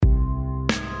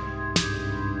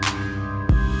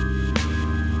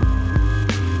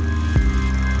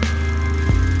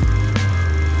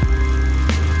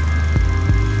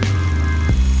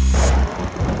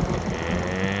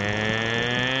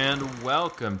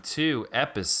welcome to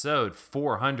episode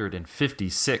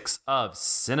 456 of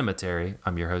Cinematary.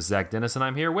 I'm your host, Zach Dennis, and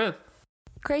I'm here with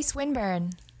Grace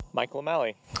Winburn. Michael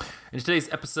O'Malley. In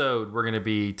today's episode, we're going to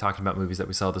be talking about movies that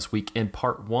we saw this week in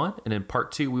part 1. And in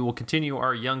part 2, we will continue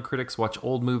our Young Critics Watch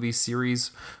Old Movies series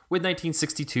with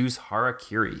 1962's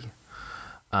Harakiri.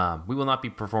 We will not be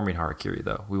performing Harakiri,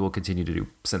 though. We will continue to do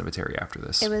Cinematary after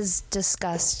this. It was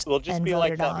discussed. We'll just and be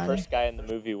like voted that on. first guy in the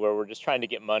movie where we're just trying to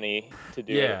get money to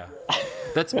do Yeah.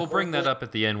 it. We'll bring that up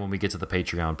at the end when we get to the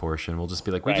Patreon portion. We'll just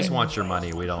be like, we just want your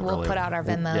money. We don't We'll really put out our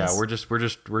Venmos. Yeah,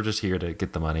 we're just here to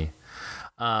get the money.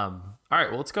 All right,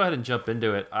 well, let's go ahead and jump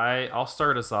into it. I'll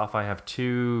start us off. I have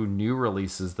 2 new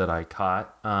releases that I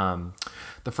caught.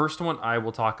 The first one I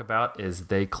will talk about is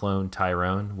They Clone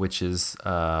Tyrone, which is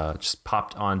just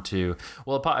popped onto.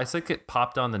 Well, I think it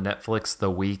popped on the Netflix the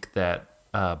week that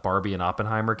Barbie and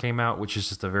Oppenheimer came out, which is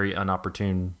just a very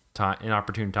inopportune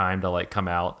time to like come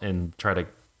out and try to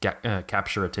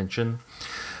capture attention.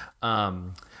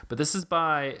 But this is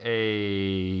by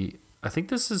I think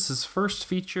this is his first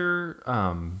feature.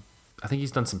 I think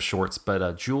he's done some shorts,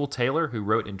 but Jewel Taylor, who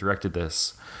wrote and directed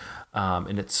this,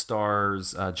 and it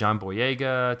stars John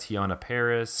Boyega, Tiana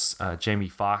Paris, Jamie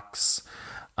Foxx,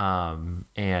 and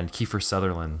Kiefer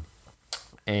Sutherland,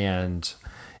 and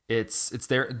it's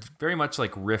there very much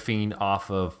like riffing off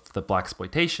of the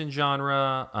blaxploitation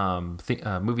genre,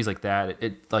 movies like that.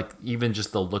 It like even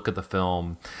just the look of the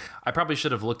film. I probably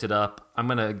should have looked it up.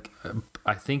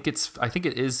 I think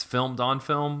it is filmed on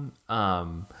film.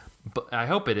 But I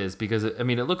hope it is because it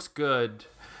looks good.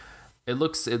 It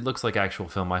looks like actual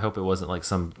film. I hope it wasn't like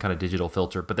some kind of digital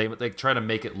filter, but they try to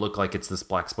make it look like it's this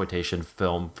blaxploitation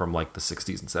film from like the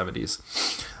 60s and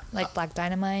 70s. Like Black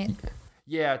Dynamite.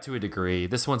 Yeah, to a degree.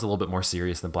 This one's a little bit more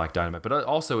serious than Black Dynamite, but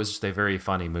also is just a very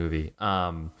funny movie.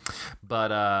 But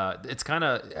it's kind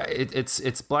of it's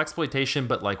blaxploitation,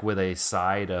 but like with a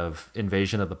side of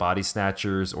Invasion of the Body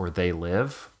Snatchers or They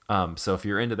Live. So if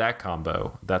you're into that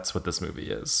combo, that's what this movie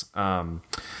is. It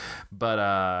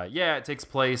takes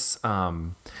place.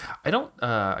 I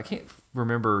can't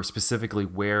remember specifically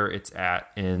where it's at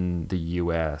in the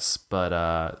U.S.,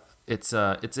 but it's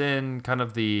in kind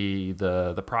of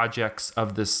the projects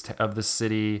of this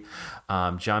city.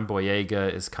 John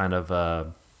Boyega is kind of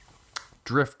a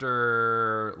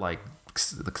drifter, like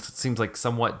seems like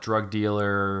somewhat drug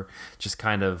dealer, just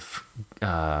kind of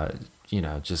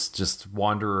just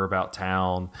wanderer about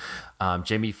town.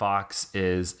 Jamie Foxx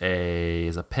is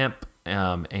a pimp,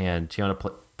 and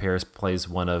Tiana Paris plays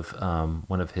one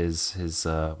of his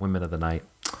women of the night.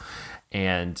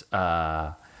 And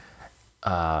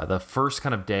the first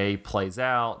kind of day plays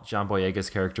out. John Boyega's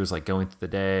character is like going through the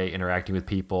day, interacting with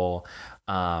people,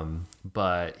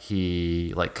 but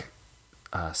he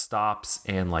stops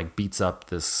and like beats up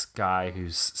this guy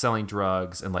who's selling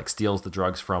drugs and like steals the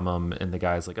drugs from him. And the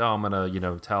guy's like, oh, I'm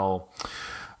gonna tell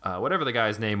whatever the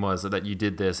guy's name was that you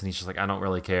did this. And he's just like, I don't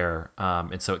really care.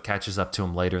 And so it catches up to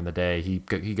him later in the day. He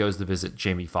goes to visit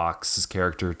Jamie Foxx's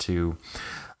character to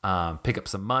pick up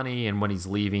some money. And when he's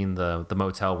leaving the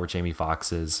motel where Jamie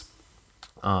Foxx is,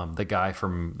 the guy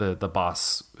from the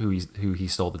boss who he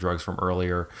stole the drugs from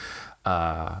earlier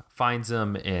finds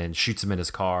him and shoots him in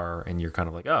his car, and you're kind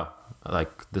of like, oh,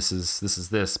 like this is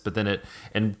this. But then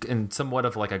in somewhat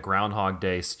of like a Groundhog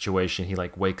Day situation, he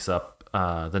like wakes up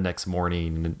the next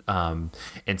morning and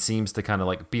seems to kind of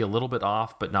like be a little bit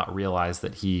off, but not realize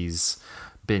that he's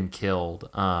been killed.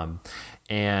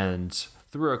 And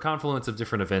through a confluence of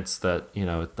different events that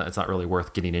it's not really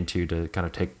worth getting into to kind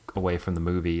of take away from the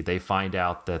movie, they find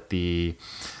out that the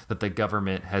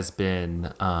government has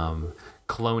been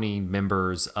cloning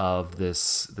members of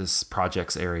this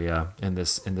projects area in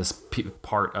this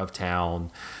part of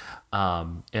town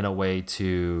in a way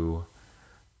to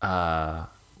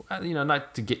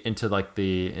not to get into like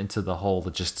into the whole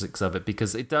logistics of it,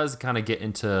 because it does kind of get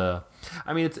into,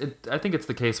 I think it's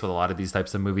the case with a lot of these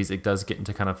types of movies. It does get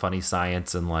into kind of funny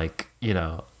science and like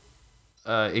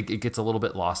it gets a little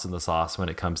bit lost in the sauce when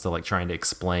it comes to like trying to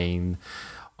explain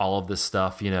all of this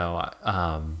stuff.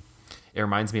 It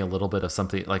reminds me a little bit of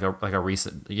something like a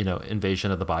recent,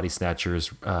 Invasion of the Body Snatchers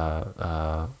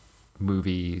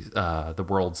movie, The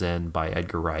World's End by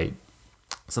Edgar Wright.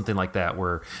 Something like that,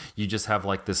 where you just have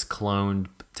like this cloned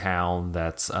town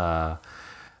that's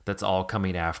all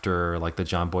coming after like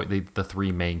the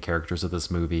 3 main characters of this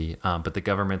movie. But the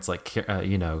government's like,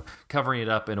 covering it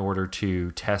up in order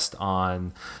to test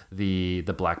on the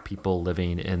black people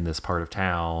living in this part of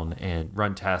town and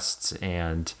run tests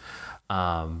and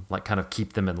like kind of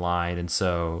keep them in line. And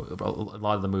so a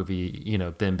lot of the movie,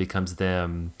 then becomes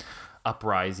them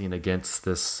uprising against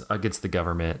the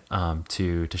government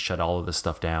to shut all of this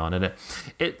stuff down. And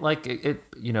it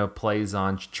plays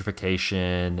on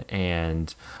gentrification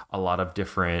and a lot of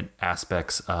different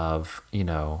aspects of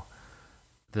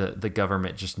the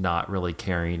government just not really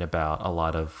caring about a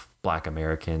lot of Black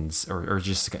Americans, or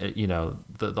just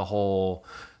the whole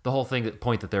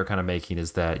point that they're kind of making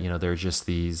is that they're just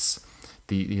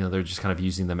they're just kind of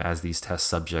using them as these test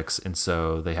subjects, and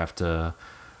so they have to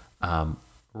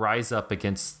rise up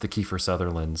against the Kiefer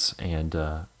Sutherlands and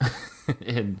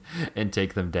and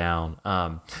take them down.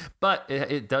 But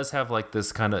it does have like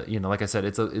this kind of, like I said,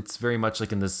 it's very much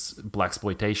like in this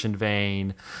blaxploitation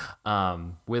vein,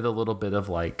 with a little bit of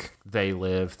like They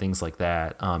Live, things like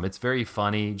that. It's very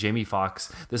funny. Jamie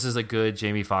Foxx, this is a good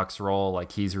Jamie Foxx role.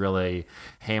 Like he's really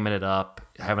hamming it up,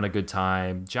 having a good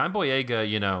time. John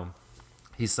Boyega,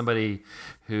 he's somebody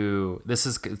who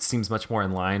it seems much more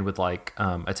in line with like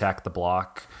Attack the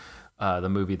Block, the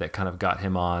movie that kind of got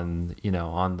him on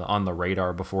the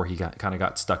radar before he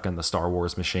got stuck in the Star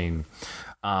Wars machine.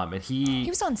 And he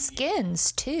was on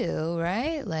Skins too,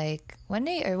 right? Like one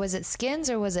day, or was it Skins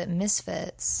or was it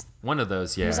Misfits? One of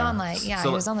those, yeah. He was on like he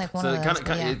was on like one of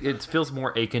those. It feels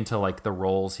more akin to like the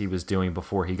roles he was doing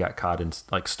before he got caught in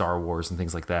like Star Wars and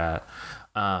things like that.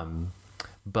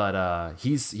 But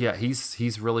he's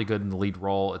really good in the lead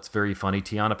role. It's very funny.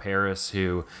 Tiana Paris,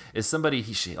 who is somebody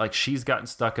she's gotten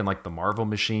stuck in like the Marvel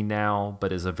machine now,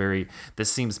 but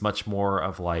this seems much more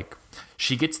of like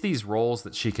she gets these roles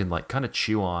that she can like kind of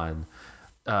chew on.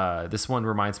 This one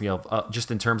reminds me of just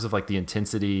in terms of like the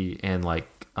intensity and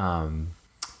like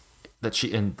that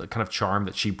she, and the kind of charm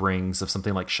that she brings of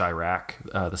something like Chirac,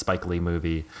 the Spike Lee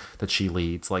movie that she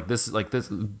leads. This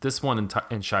one and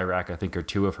Chirac, I think, are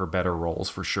two of her better roles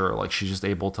for sure. Like she's just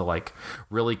able to like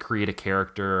really create a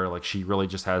character. Like she really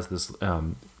just has this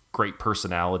great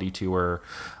personality to her,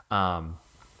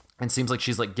 and seems like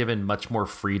she's like given much more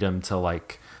freedom to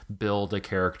like build a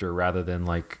character rather than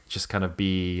like just kind of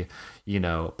be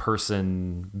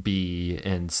person B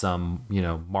in some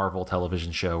Marvel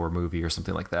television show or movie or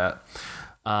something like that.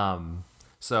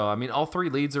 So I mean, all three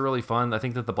leads are really fun. I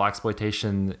think that the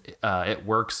blaxploitation it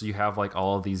works. You have like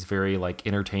all of these very like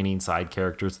entertaining side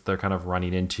characters that they're kind of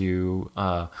running into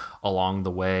along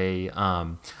the way.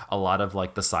 A lot of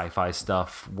like the sci-fi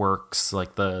stuff works,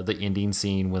 like the ending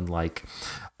scene when like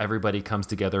everybody comes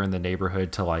together in the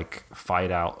neighborhood to like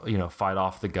fight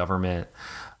off the government.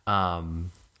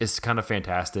 It's kind of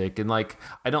fantastic. And like,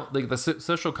 I don't think the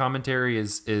social commentary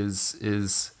is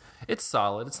it's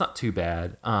solid. It's not too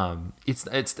bad. It's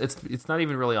not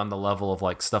even really on the level of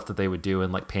like stuff that they would do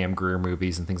in like Pam Grier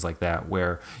movies and things like that,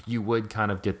 where you would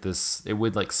kind of get this, it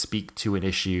would like speak to an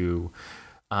issue,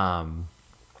 that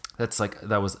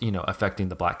was affecting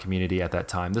the Black community at that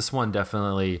time. This one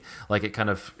definitely, like, it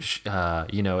kind of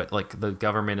it, like the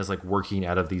government is like working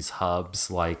out of these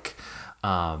hubs, like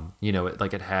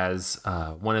it has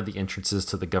one of the entrances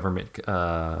to the government,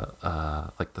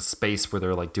 like the space where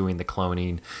they're like doing the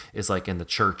cloning is like in the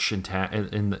church in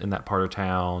that part of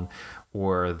town,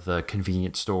 or the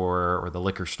convenience store or the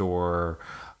liquor store.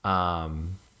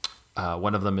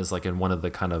 One of them is like in one of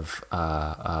the kind of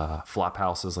flop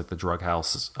houses, like the drug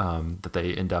houses that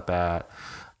they end up at.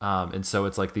 And so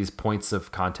it's like these points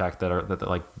of contact that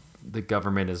like the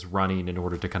government is running in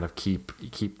order to kind of keep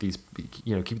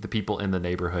the people in the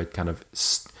neighborhood kind of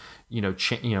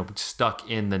stuck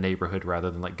in the neighborhood rather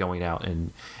than like going out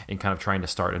and kind of trying to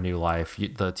start a new life.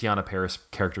 The Tiana Paris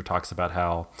character talks about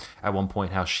how at one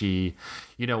point how she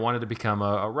wanted to become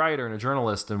a writer and a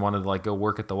journalist and wanted to like go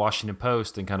work at the Washington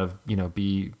Post and kind of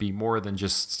be more than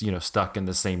just stuck in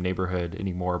the same neighborhood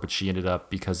anymore, but she ended up,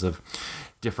 because of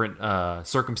different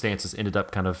circumstances, ended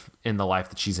up kind of in the life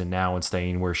that she's in now and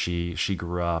staying where she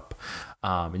grew up.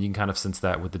 And you can kind of sense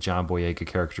that with the John Boyega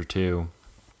character too.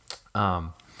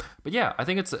 But yeah, I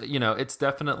think it's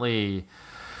definitely,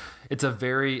 it's a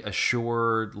very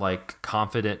assured, like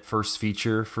confident first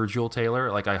feature for Jewel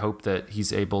Taylor. Like I hope that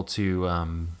he's able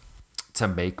to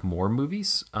make more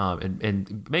movies,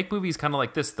 and make movies kind of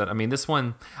like this. That, I mean, this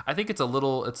one, I think it's a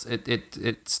little,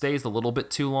 it stays a little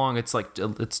bit too long. It's like,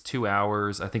 it's 2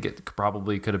 hours. I think it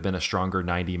probably could have been a stronger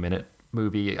 90-minute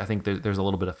movie. I think there's a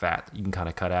little bit of fat that you can kind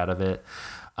of cut out of it.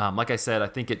 Like I said, I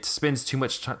think it spends too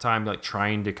much time like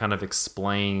trying to kind of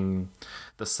explain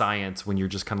the science when you're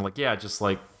just kind of like, yeah, just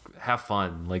like have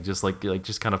fun, like just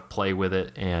kind of play with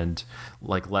it and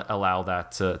like allow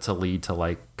that to lead to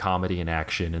like comedy and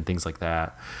action and things like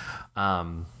that.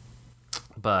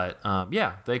 But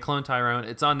yeah, They Clone Tyrone.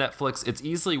 It's on Netflix. It's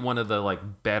easily one of the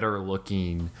like better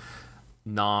looking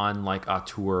non like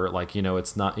auteur, like, you know,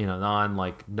 it's not, you know, non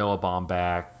like Noah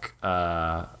Baumbach,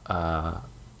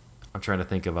 I'm trying to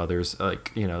think of others,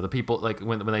 like, you know, the people like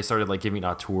when they started like giving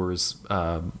auteurs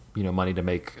you know, money to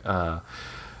make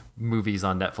movies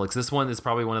on Netflix. This one is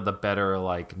probably one of the better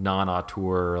like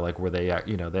non-auteur, like where they,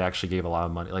 you know, they actually gave a lot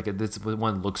of money. Like this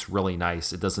one looks really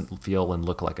nice. It doesn't feel and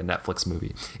look like a Netflix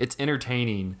movie. It's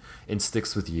entertaining and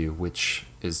sticks with you, which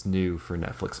is new for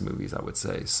Netflix movies, I would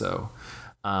say. So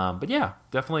but yeah,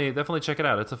 definitely check it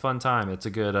out. It's a fun time. It's a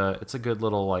good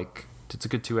little like, it's a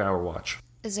good 2-hour watch.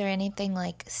 Is there anything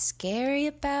like scary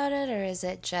about it, or is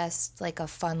it just like a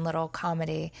fun little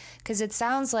comedy? Because it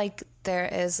sounds like there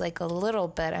is like a little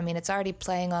bit. I mean, it's already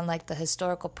playing on like the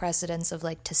historical precedents of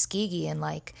like Tuskegee and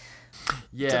like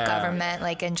the government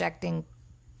like injecting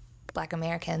Black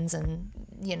Americans and,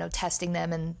 you know, testing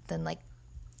them and then like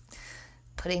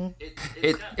putting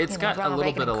it's got a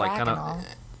little bit of like kind of.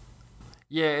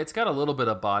 Yeah, it's got a little bit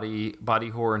of body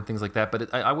horror and things like that,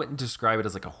 but I wouldn't describe it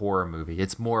as like a horror movie.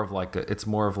 It's more of like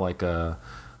a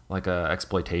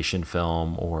exploitation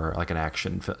film or like an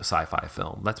action sci-fi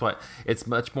film. That's why it's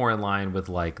much more in line with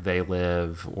like They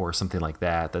Live or something like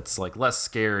that. That's like less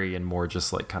scary and more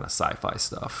just like kind of sci-fi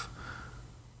stuff.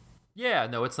 Yeah,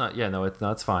 no, it's not. Yeah, no,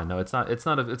 it's fine. No, it's not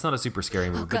a super scary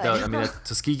movie. Okay. But no, I mean,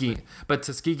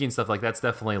 Tuskegee and stuff like that's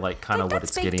definitely like kind of what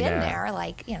it's getting at. There,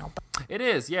 like, you know. It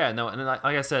is, yeah, no, and like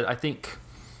I said, I think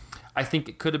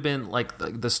it could have been like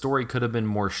the story could have been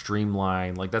more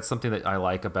streamlined. Like that's something that I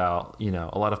like about, you know,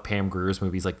 a lot of Pam Grier's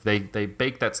movies. Like they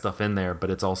bake that stuff in there, but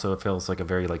it feels like a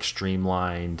very like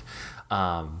streamlined.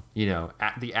 You know,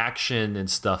 the action and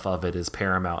stuff of it is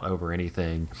paramount over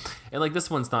anything, and like this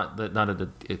one's not that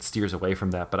it steers away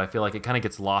from that, but I feel like it kind of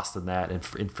gets lost in that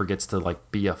and forgets to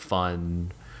like be a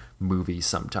fun movie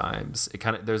sometimes. It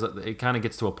kind of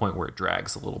gets to a point where it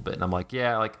drags a little bit, and I'm like,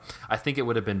 yeah, like I think it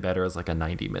would have been better as like a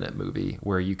 90-minute movie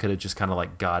where you could have just kind of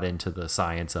like got into the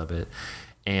science of it,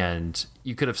 and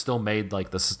you could have still made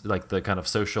like this, like the kind of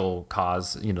social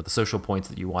cause, you know, the social points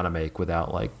that you want to make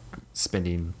without like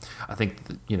spending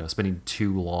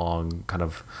too long kind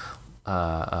of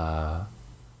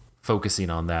focusing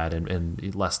on that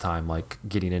and less time like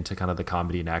getting into kind of the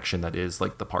comedy and action that is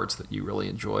like the parts that you really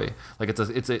enjoy. Like it's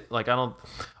a like I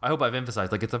hope I've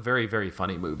emphasized like it's a very, very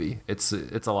funny movie. It's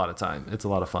a lot of time. It's a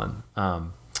lot of fun.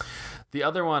 The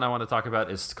other one I want to talk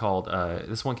about is called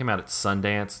this one came out at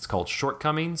Sundance. It's called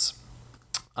Shortcomings.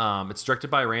 It's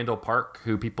directed by Randall Park,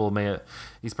 who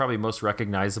he's probably most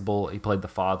recognizable. He played the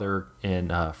father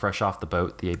in Fresh Off the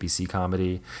Boat, the ABC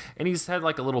comedy, and he's had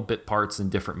like a little bit parts in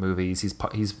different movies. He's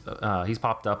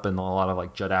popped up in a lot of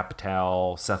like Judd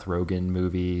Apatow, Seth Rogen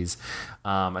movies.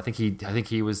 I think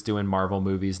he was doing Marvel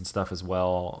movies and stuff as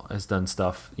well. Has done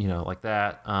stuff, you know, like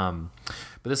that.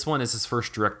 But this one is his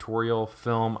first directorial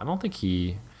film. I don't think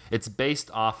it's based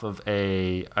off of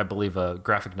I believe a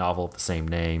graphic novel of the same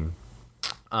name.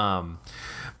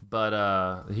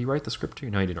 But did he write the script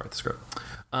too? No, he didn't write the script.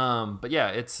 But yeah,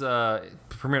 it's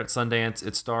premiered at Sundance.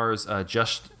 It stars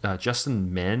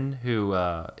Justin Min, who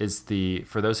is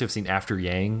for those who have seen After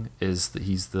Yang,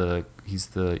 he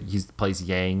plays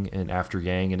Yang in After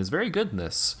Yang and is very good in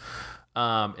this.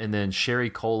 And then Sherry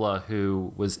Cola,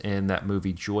 who was in that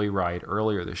movie Joyride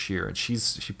earlier this year, and she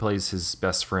plays his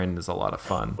best friend, is a lot of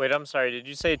fun. Wait, I'm sorry. Did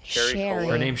you say Cherry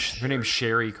Cola? Her name's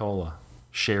Sherry Cola.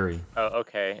 Sherry. Oh,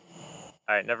 okay.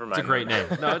 All right, never mind. It's a great name.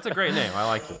 No, it's a great name. I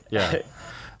liked it. Yeah.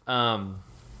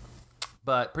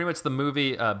 But pretty much the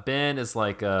movie, Ben is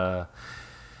like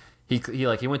he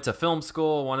went to film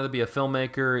school, wanted to be a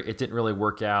filmmaker. It didn't really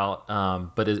work out.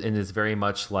 But it is very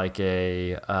much like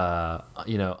a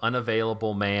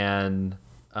unavailable man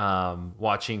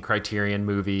watching Criterion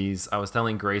movies. I was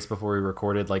telling Grace before we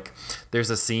recorded, like there's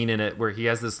a scene in it where he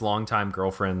has this longtime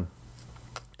girlfriend.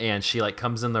 And she like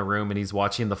comes in the room and he's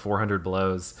watching the 400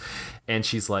 Blows, and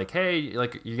she's like, "Hey,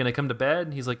 like you're gonna come to bed?"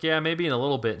 And he's like, "Yeah, maybe in a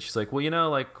little bit." And she's like, "Well, you know,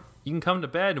 like you can come to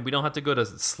bed and we don't have to go to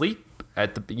sleep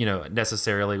at the, you know,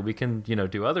 necessarily. We can, you know,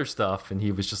 do other stuff." And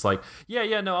he was just like,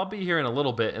 yeah, no, I'll be here in a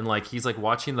little bit. And like he's like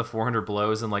watching the 400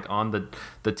 Blows, and like on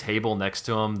the table next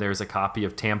to him there's a copy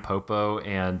of Tampopo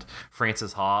and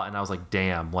Francis Ha, and I was like,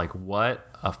 damn, like what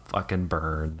a fucking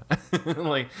burn.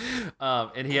 Like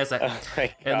and he has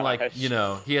and like, you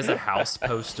know, he has a house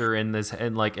poster in this,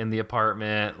 and like in the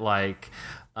apartment, like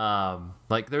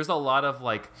there's a lot of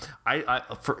like like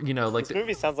this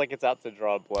movie sounds like it's out to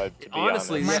draw blood, to be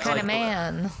honestly, honest. My kind of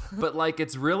man. But like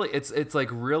it's really it's like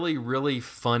really, really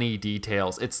funny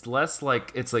details. It's less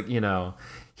like, it's like, you know,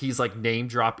 he's like name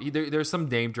drop. There's some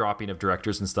name dropping of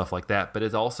directors and stuff like that, but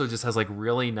it also just has like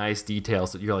really nice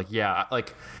details that you're like, yeah,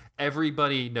 like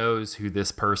everybody knows who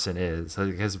this person is,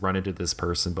 has run into this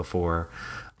person before.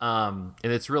 And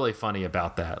it's really funny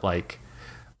about that. Like,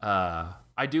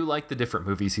 I do like the different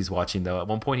movies he's watching though. At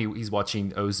one point he's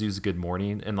watching Ozu's Good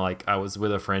Morning, and like I was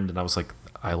with a friend and I was like,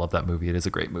 I love that movie. It is a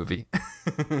great movie.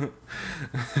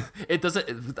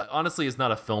 Honestly, it's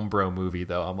not a film bro movie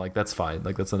though. I'm like, that's fine.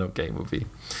 Like that's an okay movie.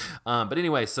 But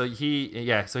anyway, so he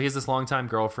has this longtime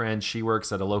girlfriend. She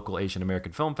works at a local Asian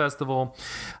American film festival.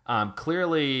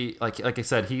 Clearly, like I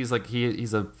said, he's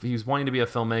wanting to be a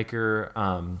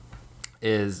filmmaker.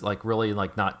 Is like really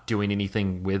like not doing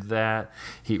anything with that.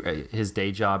 His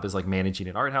day job is like managing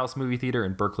an art house movie theater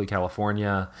in Berkeley,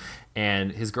 California,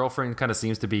 and his girlfriend kind of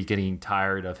seems to be getting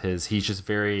tired of he's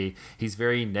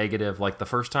very negative. Like the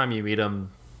first time you meet him,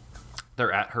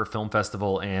 they're at her film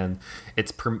festival, and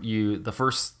the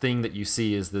first thing that you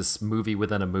see is this movie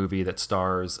within a movie that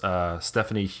stars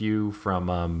Stephanie Hugh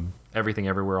from Everything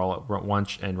Everywhere All at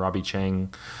Once, and Robbie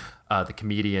Chang, the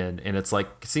comedian, and it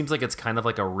seems like it's kind of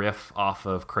like a riff off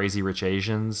of Crazy Rich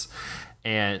Asians,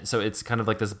 and so it's kind of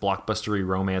like this blockbustery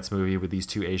romance movie with these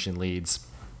two Asian leads.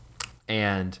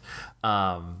 And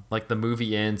like the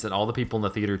movie ends and all the people in the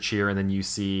theater cheer, and then you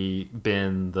see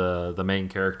Ben, the main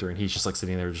character, and he's just like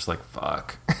sitting there just like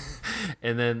fuck.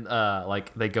 And then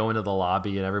like they go into the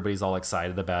lobby and everybody's all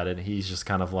excited about it, and he's just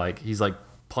kind of like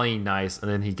playing nice, and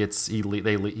then he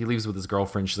leaves with his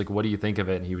girlfriend. She's like, what do you think of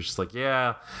it? And he was just like,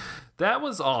 yeah, that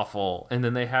was awful. And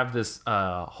then they have this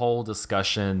whole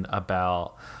discussion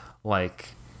about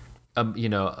like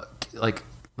like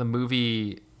the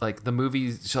movie,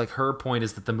 like her point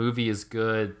is that the movie is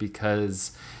good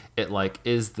because it like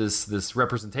is this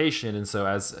representation, and so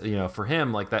as you know, for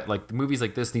him, like that, like movies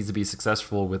like this needs to be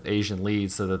successful with Asian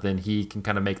leads so that then he can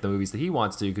kind of make the movies that he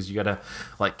wants to, because you got to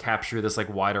like capture this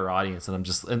like wider audience.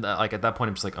 And like at that point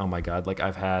I'm just like, oh my god, like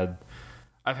I've had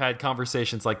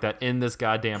conversations like that in this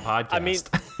goddamn podcast. I mean,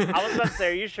 I was about to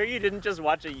say, are you sure you didn't just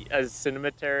watch a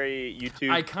Cinematary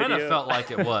YouTube I kind of felt like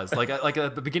it was like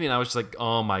at the beginning I was just like,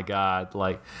 oh my god,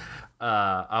 like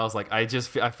I was like, I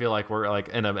feel like we're like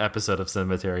in an episode of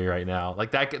Cemetery right now.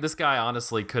 Like this guy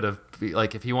honestly could have,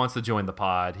 like, if he wants to join the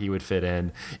pod, he would fit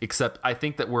in. Except I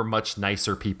think that we're much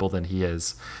nicer people than he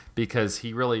is, because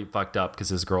he really fucked up because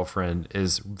his girlfriend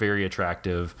is very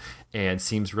attractive and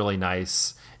seems really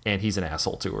nice, and he's an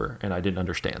asshole to her, and I didn't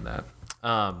understand that.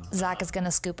 Zach is gonna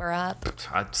scoop her up.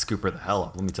 I'd scoop her the hell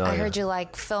up. Let me tell you. I heard you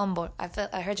like film.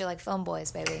 I heard you like film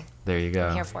boys, baby. There you go.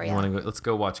 I'm here for you. Let's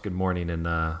go watch Good Morning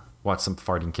and watch some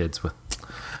farting kids with.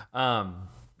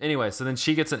 Anyway, so then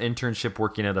she gets an internship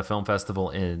working at a film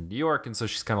festival in New York, and so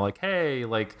she's kind of like, hey,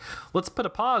 like, let's put a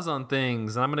pause on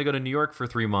things, and I'm gonna go to New York for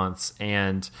 3 months.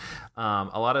 And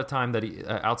a lot of time that he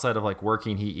outside of like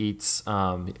working, he eats.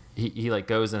 He like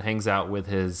goes and hangs out with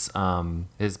his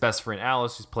best friend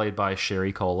Alice, who's played by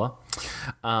Sherry Cola,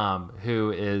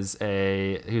 who's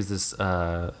a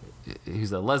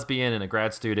lesbian and a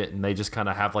grad student, and they just kind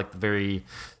of have like very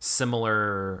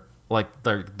similar. Like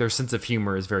their sense of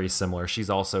humor is very similar. She's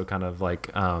also kind of like,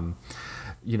 kind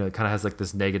of has like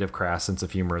this negative, crass sense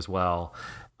of humor as well.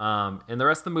 And the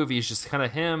rest of the movie is just kind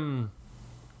of him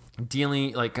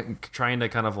dealing, like trying to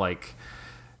kind of like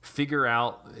figure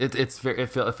out. It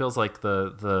feels like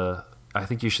the I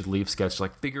think you should leave sketch,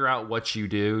 like figure out what you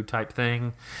do type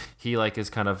thing. He like is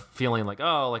kind of feeling like,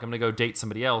 oh, like I'm gonna go date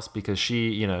somebody else because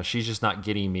she's just not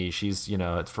getting me. She's,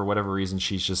 for whatever reason,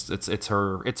 she's just it's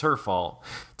her fault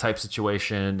type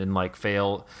situation. And like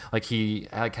he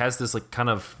like has this like kind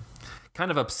of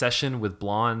obsession with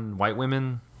blonde white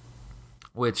women,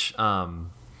 which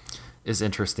is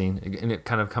interesting, and it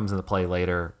kind of comes into play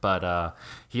later. But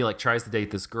he like tries to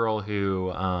date this girl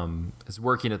who is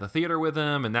working at the theater with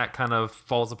him, and that kind of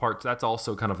falls apart. That's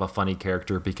also kind of a funny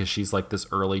character because she's like this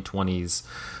early 20s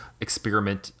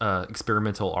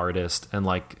experimental artist, and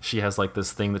like she has like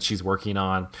this thing that she's working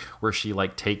on where she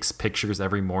like takes pictures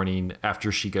every morning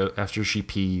after she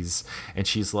pees, and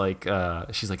she's like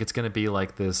it's gonna be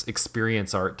like this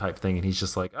experience art type thing, and he's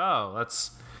just like, oh,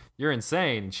 you're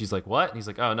insane. And she's like, what? And he's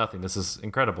like, oh, nothing. This is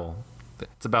incredible.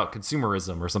 It's about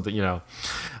consumerism or something,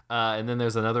 And then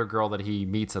there's another girl that he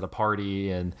meets at a party,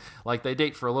 and like they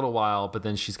date for a little while, but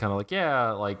then she's kind of like,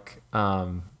 yeah, like,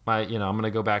 I'm going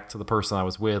to go back to the person I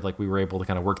was with. Like we were able to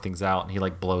kind of work things out, and he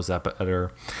like blows up at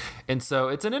her. And so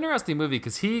it's an interesting movie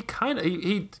because he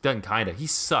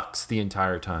sucks the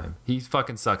entire time. He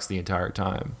fucking sucks the entire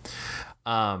time.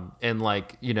 And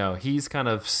like, he's kind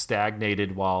of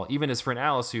stagnated, while even his friend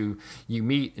Alice, who you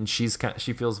meet, and she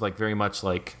feels like very much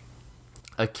like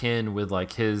akin with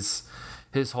like his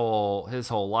his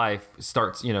whole life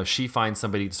starts, she finds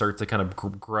somebody to start to kind of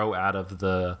grow out of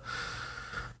the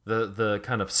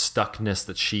kind of stuckness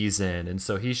that she's in. And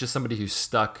so he's just somebody who's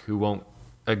stuck, who won't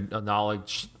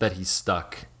acknowledge that he's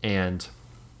stuck, and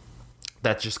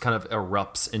that just kind of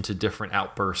erupts into different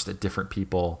outbursts at different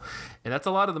people. And that's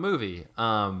a lot of the movie.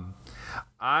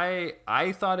 I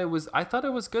thought it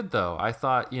was good though. I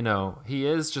thought, he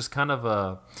is just kind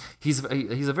of he's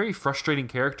a very frustrating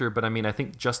character, but I mean, I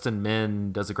think Justin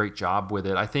Min does a great job with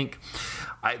it. I think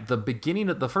the beginning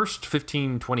of the first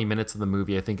 15-20 minutes of the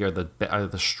movie, I think are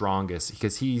the strongest,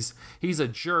 because he's a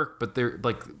jerk, but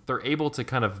they're able to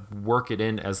kind of work it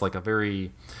in as like a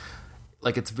very,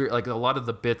 like, it's very, like, a lot of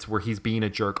the bits where he's being a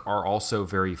jerk are also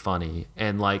very funny.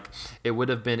 And like, it would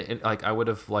have been like, I would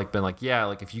have like been like, yeah,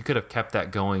 like if you could have kept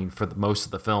that going for most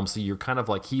of the film, so you're kind of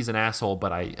like, he's an asshole,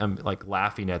 but I am like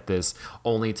laughing at this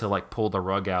only to like pull the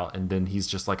rug out, and then he's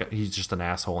just an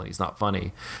asshole and he's not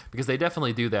funny, because they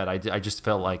definitely do that. I just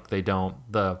felt like they don't,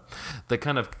 the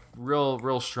kind of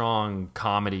real strong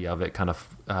comedy of it kind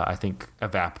of I think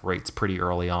evaporates pretty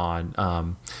early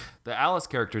on. The Alice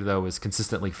character, though, is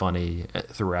consistently funny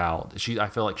throughout. I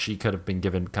feel like she could have been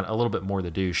given kind of a little bit more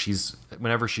to do. She's,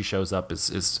 whenever she shows up,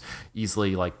 is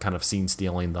easily like kind of scene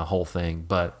stealing the whole thing.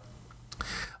 But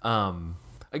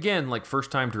again, like,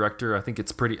 first time director, I think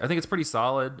it's pretty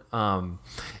solid.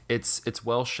 It's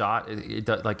well shot.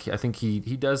 Like, I think he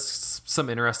does some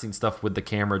interesting stuff with the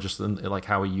camera, just in, like,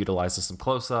 how he utilizes some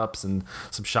close ups and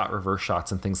some shot reverse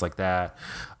shots and things like that.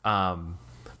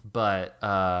 But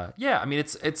yeah, I mean,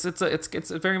 it's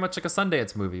very much like a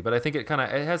Sundance movie, but I think it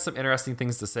has some interesting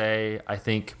things to say. I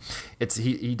think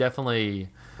he definitely,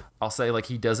 I'll say, like,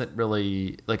 he doesn't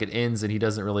really, like, it ends and he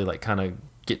doesn't really like kind of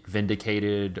get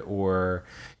vindicated, or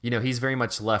he's very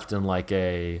much left in like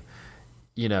a,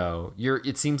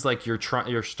 it seems like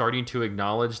you're starting to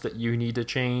acknowledge that you need to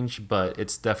change, but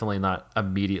it's definitely not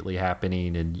immediately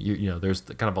happening, and there's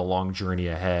kind of a long journey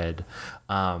ahead.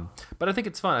 But I think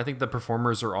it's fun. I think the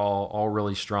performers are all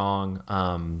really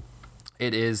strong.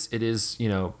 It is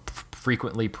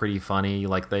frequently pretty funny.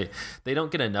 Like, they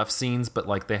don't get enough scenes, but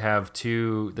like, they have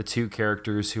the two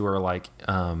characters who are like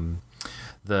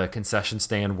the concession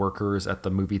stand workers at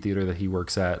the movie theater that he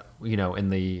works at,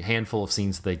 in the handful of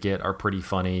scenes that they get are pretty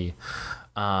funny.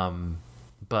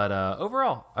 But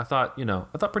overall, I thought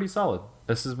pretty solid.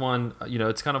 This is one,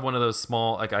 it's kind of one of those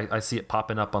small, like, I see it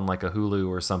popping up on like a Hulu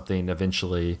or something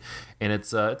eventually. And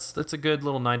it's a good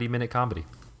little 90-minute comedy.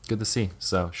 Good to see.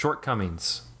 So,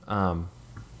 Shortcomings,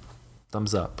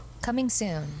 thumbs up. Coming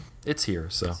soon. It's here,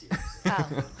 so.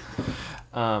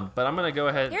 Oh. But I'm going to go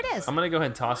ahead. Here it is. I'm going to go ahead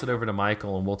and toss it over to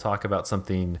Michael, and we'll talk about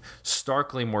something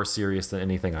starkly more serious than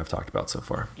anything I've talked about so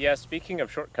far. Yeah, speaking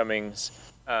of shortcomings,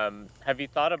 have you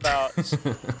thought about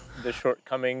the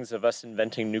shortcomings of us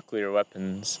inventing nuclear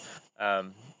weapons?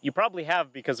 You probably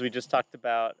have, because we just talked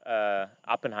about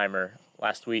Oppenheimer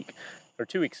last week, or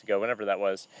 2 weeks ago, whenever that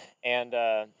was. And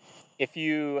if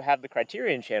you have the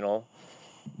Criterion channel,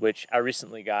 which I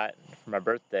recently got for my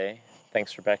birthday,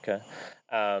 thanks, Rebecca.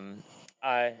 Shout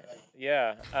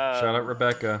out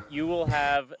Rebecca. You will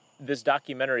have this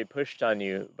documentary pushed on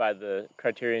you by the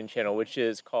Criterion channel, which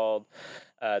is called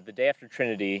The Day After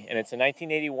Trinity, and it's a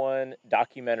 1981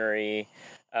 documentary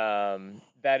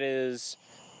that is,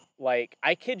 like,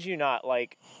 I kid you not,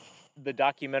 like the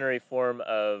documentary form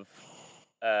of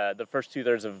the first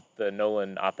 2/3 of the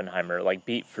Nolan Oppenheimer, like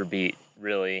beat for beat,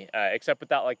 really, except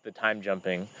without like the time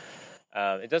jumping.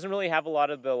 It doesn't really have a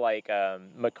lot of the like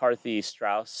McCarthy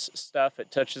Strauss stuff. It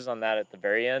touches on that at the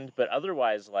very end, but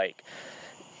otherwise, like,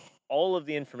 all of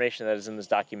the information that is in this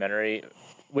documentary,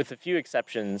 with a few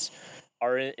exceptions,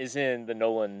 is in the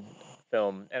Nolan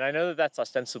film. And I know that that's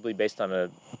ostensibly based on a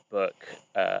book,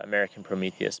 American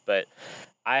Prometheus, but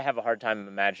I have a hard time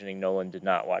imagining Nolan did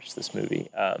not watch this movie.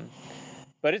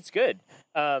 But it's good.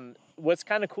 What's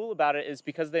kind of cool about it is,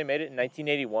 because they made it in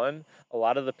 1981, a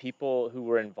lot of the people who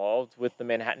were involved with the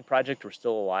Manhattan Project were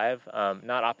still alive.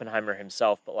 Not Oppenheimer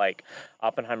himself, but like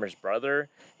Oppenheimer's brother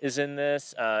is in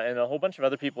this, and a whole bunch of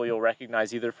other people you'll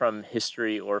recognize either from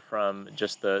history or from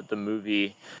just the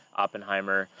movie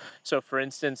Oppenheimer. So, for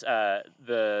instance,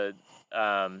 the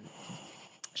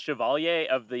Chevalier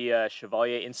of the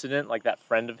Chevalier incident, like that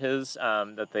friend of his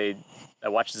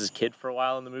that watches his kid for a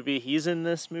while in the movie, he's in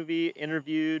this movie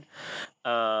interviewed.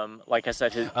 Like I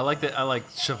said, I like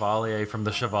Chevalier from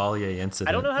the Chevalier incident.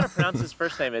 I don't know how to pronounce his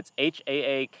first name. It's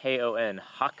Haakon.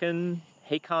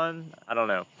 Hakon. I don't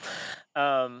know.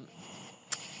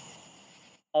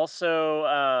 Also,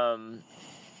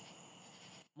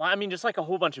 well, I mean, just like a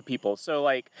whole bunch of people. So,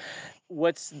 like,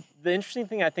 what's the interesting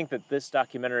thing I think that this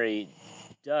documentary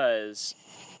does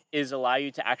is allow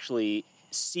you to actually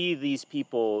see these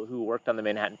people who worked on the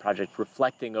Manhattan Project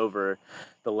reflecting over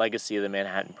the legacy of the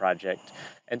Manhattan Project.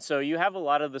 And so you have a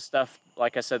lot of the stuff,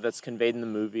 like I said, that's conveyed in the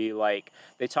movie. Like,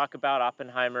 they talk about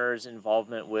Oppenheimer's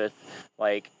involvement with,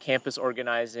 like, campus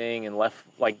organizing and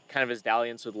kind of his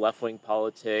dalliance with left-wing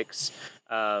politics.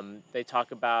 They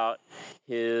talk about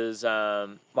his,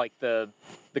 like, the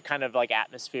kind of, like,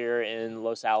 atmosphere in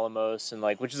Los Alamos, and,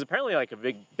 like, which is apparently, like, a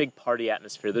big party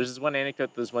atmosphere. There's this one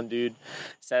anecdote this one dude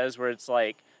says where it's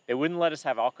like, they wouldn't let us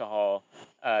have alcohol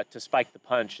to spike the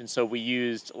punch, and so we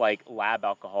used, like, lab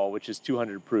alcohol, which is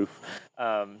 200 proof.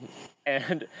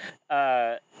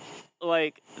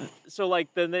 Like, so, like,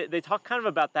 then they talk kind of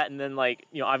about that, and then, like,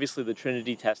 you know, obviously the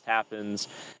Trinity test happens,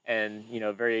 and, you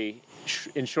know,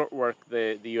 in short work,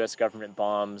 the U.S. government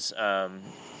bombs,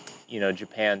 you know,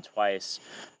 Japan twice,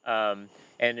 and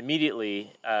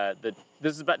immediately,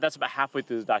 that's about halfway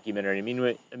through the documentary. I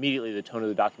mean, immediately the tone of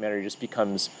the documentary just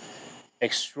becomes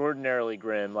extraordinarily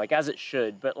grim, like, as it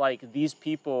should. But, like, these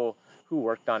people who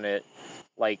worked on it,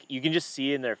 like, you can just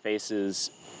see in their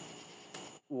faces,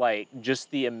 like,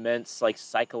 just the immense, like,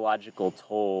 psychological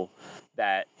toll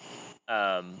that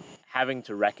having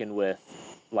to reckon with,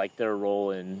 like, their role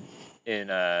in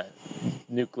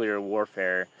nuclear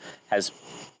warfare has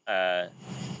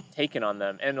taken on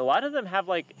them. And a lot of them have,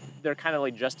 like, their kind of,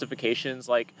 like, justifications,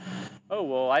 like, oh,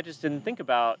 well, I just didn't think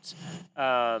about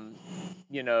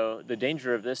you know, the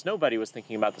danger of this. Nobody was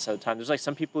thinking about this at the time. There's, like,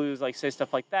 some people who, like, say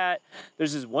stuff like that.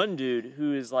 There's this one dude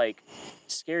who is, like,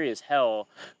 scary as hell,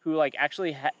 who, like,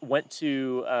 actually went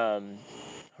to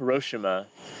Hiroshima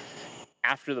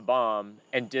after the bomb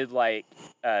and did, like,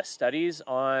 studies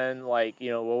on, like, you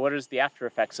know, well, what is the after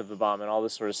effects of the bomb and all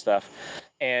this sort of stuff.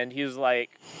 And he was like,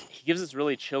 he gives this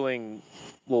really chilling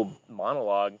little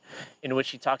monologue in which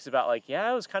he talks about, like,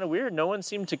 yeah, it was kind of weird. No one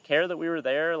seemed to care that we were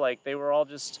there. Like, they were all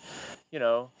just, you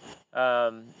know,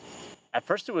 at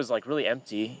first it was, like, really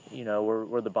empty, you know,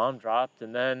 where the bomb dropped.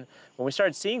 And then when we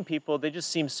started seeing people, they just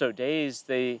seemed so dazed.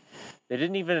 They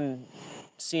didn't even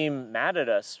seem mad at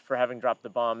us for having dropped the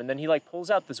bomb. And then he, like, pulls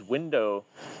out this window,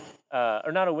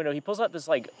 or not a window, he pulls out this,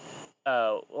 like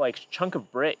chunk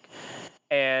of brick,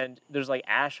 and there's, like,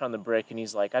 ash on the brick, and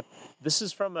he's like, this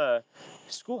is from a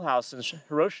schoolhouse in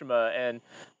Hiroshima, and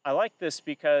I like this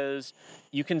because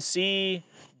you can see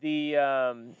the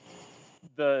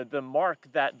mark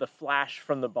that the flash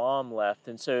from the bomb left.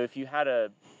 And so if you had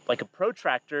a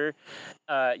protractor,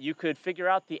 you could figure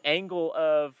out the angle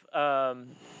of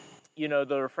you know,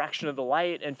 the refraction of the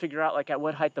light and figure out, like, at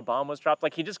what height the bomb was dropped.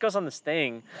 Like, he just goes on this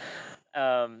thing,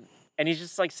 and he's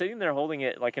just, like, sitting there holding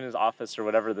it, like, in his office or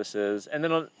whatever this is. And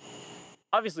then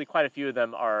obviously quite a few of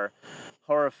them are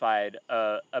horrified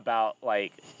about,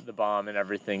 like, the bomb and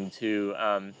everything too.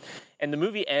 And the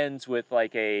movie ends with,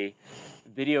 like, a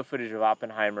video footage of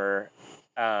Oppenheimer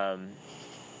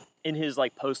in his,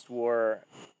 like, post-war,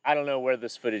 I don't know where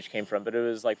this footage came from, but it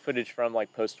was, like, footage from,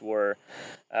 like, post-war,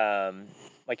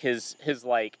 like, his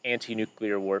like,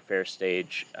 anti-nuclear warfare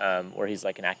stage, where he's,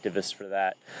 like, an activist for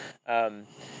that.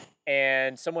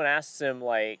 And someone asks him,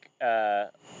 like,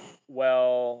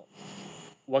 well,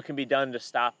 what can be done to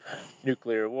stop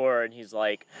nuclear war? And he's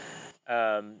like,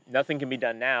 nothing can be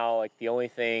done now. Like, the only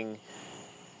thing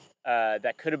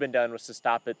that could have been done was to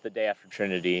stop it the day after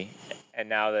Trinity. And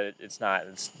now that it's not,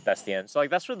 that's the end. So, like,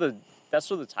 that's where the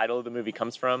title of the movie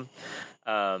comes from.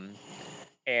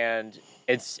 And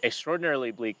it's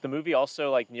extraordinarily bleak. The movie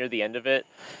also, like, near the end of it,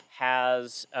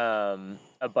 has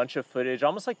a bunch of footage,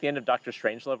 almost like the end of Doctor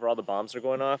Strangelove, where all the bombs are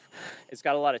going off. It's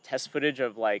got a lot of test footage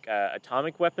of, like,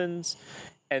 atomic weapons,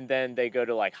 and then they go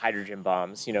to, like, hydrogen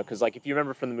bombs, you know, because, like, if you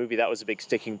remember from the movie, that was a big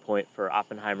sticking point for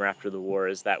Oppenheimer after the war,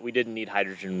 is that we didn't need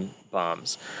hydrogen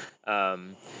bombs.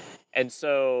 And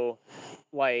so,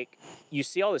 like, you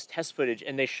see all this test footage,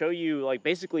 and they show you, like,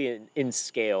 basically in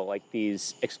scale, like,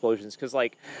 these explosions, because,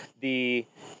 like, the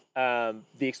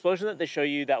explosion that they show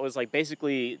you that was, like,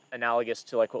 basically analogous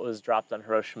to, like, what was dropped on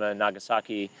Hiroshima and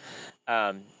Nagasaki,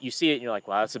 you see it and you're like,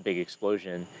 wow, that's a big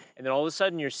explosion. And then all of a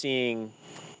sudden you're seeing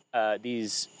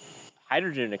these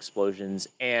hydrogen explosions,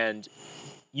 and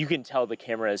you can tell the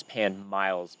camera is panned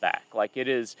miles back. Like, it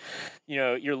is, you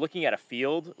know, you're looking at a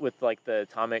field with, like, the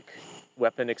atomic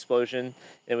weapon explosion,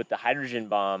 and with the hydrogen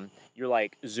bomb, you're,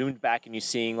 like, zoomed back and you're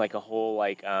seeing, like, a whole,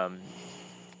 like an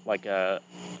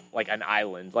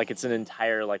island. Like, it's an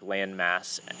entire, like, land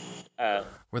mass.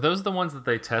 Were those the ones that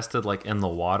they tested, like, in the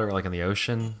water, like in the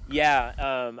ocean? Yeah.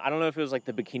 I don't know if it was, like,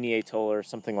 the Bikini Atoll or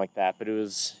something like that, but it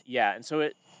was, yeah. And so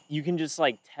you can just,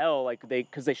 like, tell, like,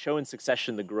 because they show in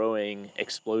succession the growing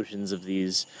explosions of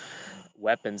these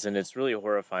weapons, and it's really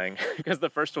horrifying because the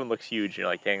first one looks huge. You're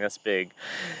like, dang, that's big.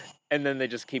 And then they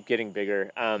just keep getting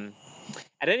bigger. At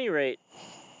any rate,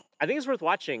 I think it's worth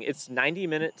watching. It's 90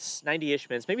 minutes, 90-ish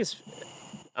minutes, maybe it's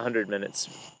 100 minutes.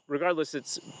 Regardless,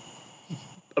 it's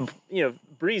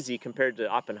breezy compared to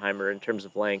Oppenheimer in terms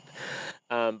of length.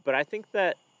 But I think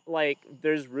that like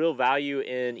there's real value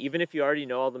in, even if you already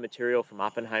know all the material from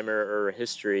Oppenheimer or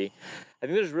history, I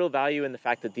think there's real value in the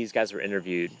fact that these guys were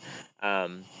interviewed.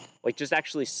 Like just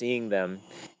actually seeing them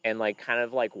and like kind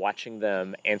of like watching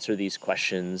them answer these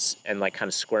questions and like kind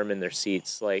of squirm in their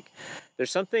seats. Like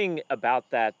there's something about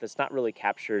that that's not really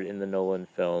captured in the Nolan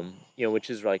film,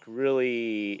 which is like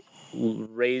really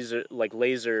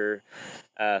laser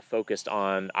focused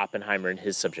on Oppenheimer and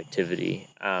his subjectivity.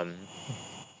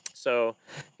 So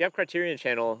if you have Criterion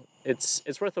Channel,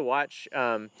 it's worth a watch.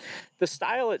 The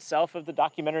style itself of the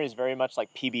documentary is very much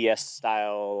like PBS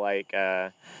style, like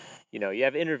you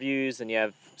have interviews and you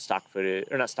have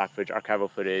archival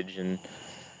footage, and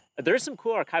there's some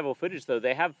cool archival footage though.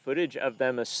 They have footage of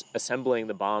them assembling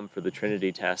the bomb for the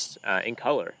Trinity test in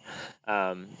color,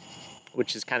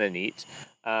 which is kind of neat.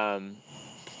 But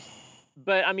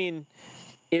I mean,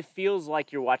 it feels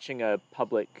like you're watching a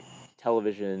public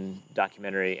television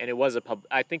documentary, and it was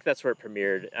I think that's where it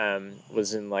premiered,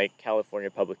 was in like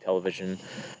California public television.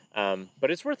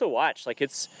 But it's worth a watch. Like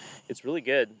it's really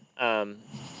good.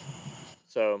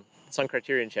 So it's on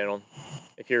Criterion Channel.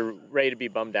 If you're ready to be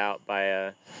bummed out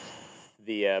by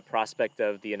the prospect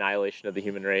of the annihilation of the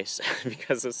human race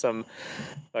because of some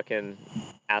fucking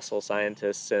asshole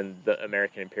scientists and the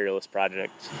American imperialist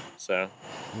project. So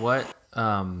what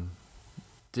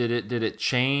did it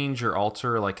change or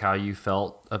alter like how you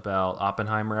felt about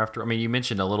Oppenheimer after? I mean, you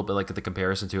mentioned a little bit like the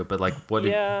comparison to it, but like what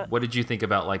did you think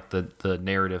about like the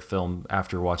narrative film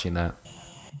after watching that?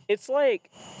 It's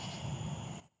like,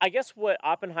 I guess what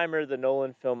Oppenheimer, the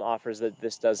Nolan film, offers that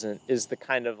this doesn't is the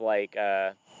kind of like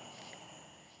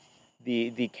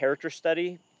the character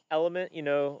study element,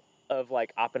 of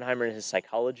like Oppenheimer and his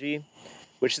psychology,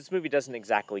 which this movie doesn't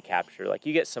exactly capture. Like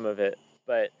you get some of it,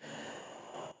 but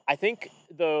I think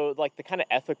though, like the kind of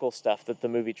ethical stuff that the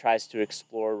movie tries to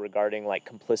explore regarding like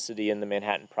complicity in the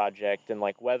Manhattan Project and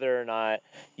like whether or not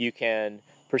you can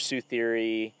pursue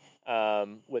theory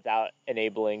without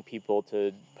enabling people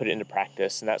to put it into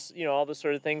practice, and that's all those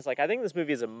sort of things. Like I think this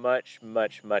movie is a much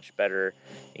better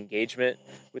engagement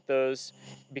with those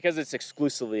because it's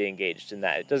exclusively engaged in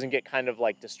that. It doesn't get kind of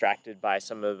like distracted by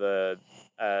some of the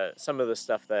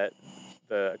stuff that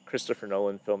the Christopher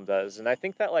Nolan film does. And I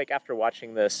think that like after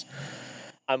watching this,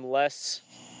 I wasn't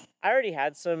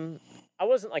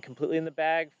like completely in the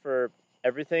bag for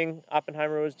everything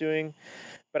Oppenheimer was doing,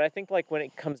 but I think like when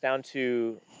it comes down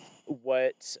to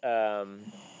what no,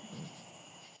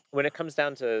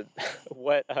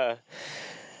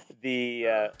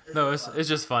 it's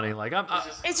just funny. Like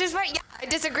it's just right. Yeah, I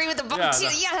disagree with the book too.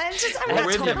 Yeah, I'm we're not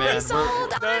with totally you, man.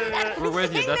 sold We're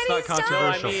with you. That's not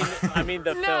controversial. I mean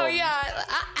the film. No, yeah,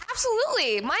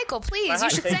 absolutely, Michael. Please, you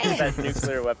should say it. That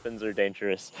nuclear weapons are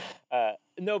dangerous.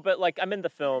 No, but like I'm in the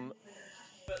film.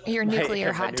 Your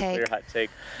nuclear hot take.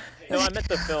 No, I meant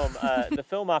the film. The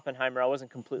film Oppenheimer, I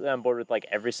wasn't completely on board with like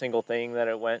every single thing that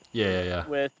it went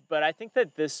with. But I think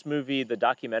that this movie, the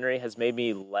documentary, has made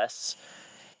me less.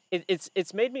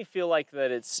 It's made me feel like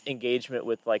that its engagement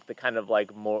with like the kind of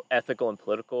like more ethical and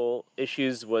political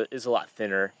issues is a lot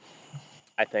thinner.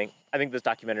 I think this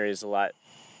documentary is a lot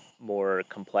more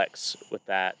complex with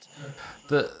that.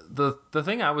 The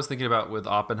thing I was thinking about with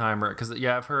Oppenheimer, because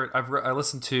I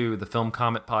listened to the Film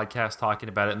Comment podcast talking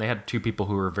about it, and they had two people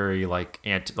who were very like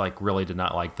really did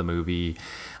not like the movie,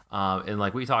 and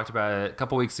like we talked about it a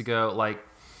couple weeks ago. Like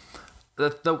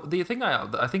the thing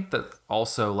I think that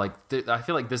also like I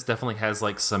feel like this definitely has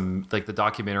like some like the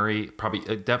documentary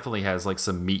it definitely has like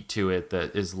some meat to it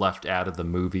that is left out of the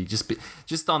movie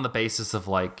just on the basis of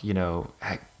like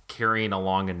carrying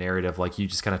along a narrative. Like you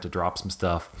just kind of have to drop some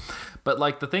stuff. But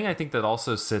like the thing I think that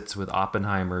also sits with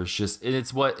Oppenheimer is just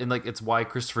it's why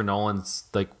Christopher Nolan's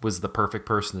like was the perfect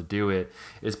person to do it,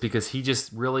 is because he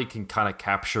just really can kind of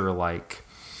capture like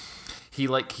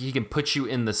he can put you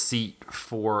in the seat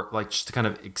for like just to kind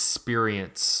of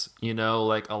experience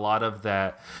like a lot of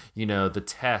that the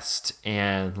test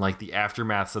and like the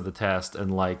aftermaths of the test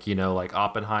and like like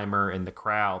Oppenheimer and the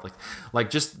crowd, like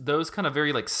just those kind of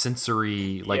very like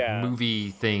sensory like movie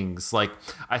things. Like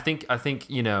I think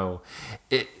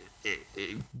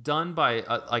done by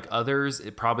like others,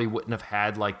 it probably wouldn't have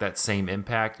had like that same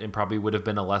impact and probably would have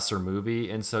been a lesser movie.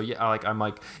 And so yeah, like I'm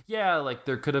like, yeah, like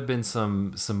there could have been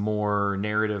some more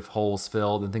narrative holes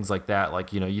filled and things like that.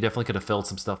 Like, you know, you definitely could have filled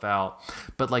some stuff out.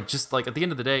 But like just like at the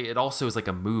end of the day, it also is like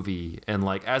a movie, and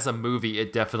like as a movie,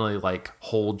 it definitely like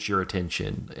holds your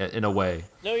attention in a way.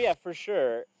 No, yeah, for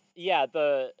sure. Yeah,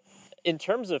 in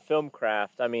terms of film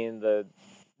craft, I mean, the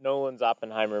Nolan's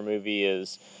Oppenheimer movie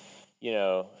is, you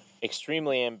know,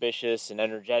 extremely ambitious and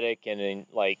energetic and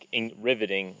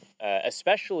riveting,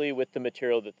 especially with the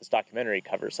material that this documentary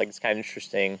covers. Like, it's kind of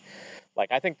interesting.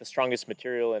 Like, I think the strongest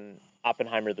material in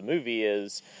Oppenheimer the movie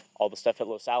is all the stuff at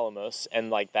Los Alamos, and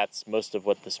like that's most of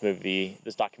what this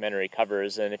documentary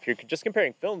covers. And if you're just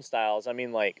comparing film styles, I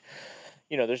mean, like,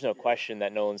 you know, there's no question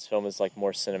that Nolan's film is like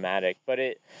more cinematic, but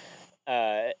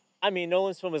I mean,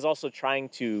 Nolan's film is also trying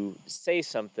to say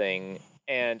something,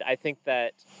 and I think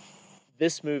that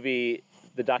this movie,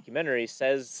 the documentary,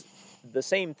 says the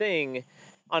same thing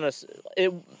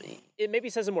it maybe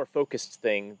says a more focused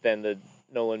thing than the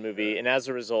Nolan movie, and as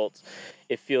a result,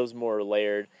 it feels more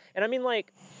layered. And I mean,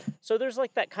 like, so there's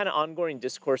like that kind of ongoing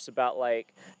discourse about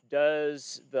like,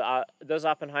 does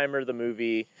Oppenheimer the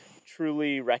movie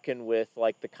truly reckon with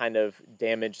like the kind of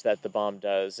damage that the bomb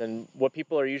does? And what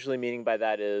people are usually meaning by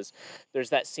that is there's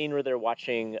that scene where they're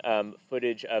watching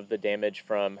footage of the damage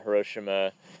from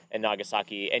Hiroshima and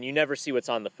Nagasaki, and you never see what's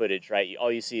on the footage, right?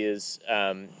 All you see is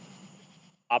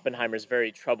Oppenheimer's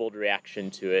very troubled reaction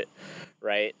to it,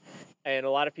 right? And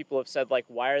a lot of people have said, like,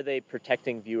 why are they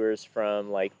protecting viewers from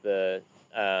like the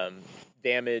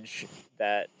damage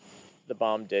that the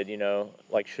bomb did, you know,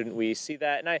 like, shouldn't we see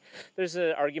that? And there's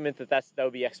an argument that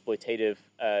would be exploitative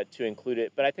to include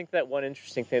it. But I think that one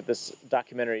interesting thing that this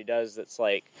documentary does that's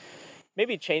like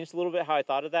maybe changed a little bit how I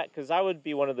thought of that, because I would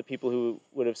be one of the people who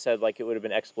would have said like it would have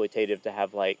been exploitative to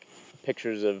have like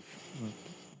pictures of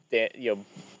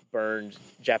burned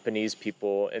Japanese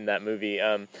people in that movie.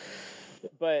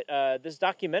 But this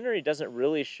documentary doesn't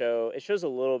really show. It shows a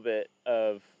little bit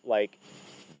of like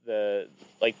the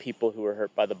people who were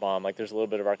hurt by the bomb. Like, there's a little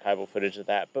bit of archival footage of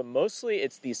that, but mostly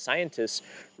it's these scientists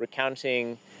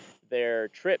recounting their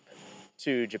trip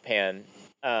to Japan,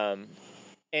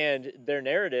 and their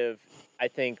narrative, I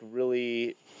think,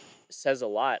 really says a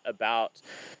lot about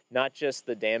not just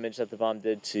the damage that the bomb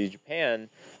did to Japan,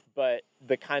 but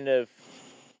the kind of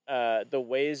the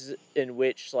ways in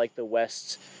which like the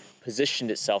West positioned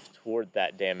itself toward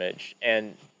that damage.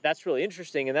 And that's really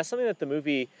interesting, and that's something that the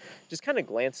movie just kind of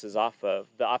glances off of.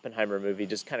 The Oppenheimer movie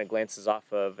just kind of glances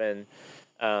off of, and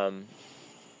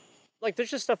like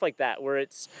there's just stuff like that where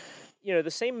it's, you know,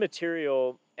 the same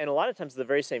material and a lot of times the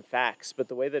very same facts, but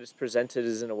the way that it's presented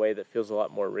is in a way that feels a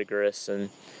lot more rigorous.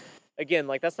 And again,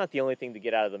 like, that's not the only thing to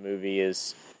get out of the movie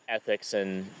is ethics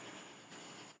and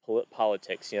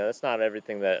politics. You know, that's not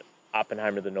everything that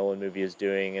Oppenheimer the Nolan movie is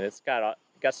doing, and it's got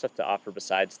stuff to offer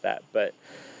besides that. But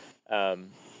I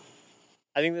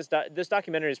think this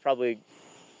documentary is probably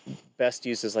best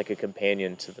used as like a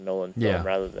companion to the Nolan film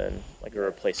rather than like a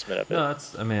replacement of it. No,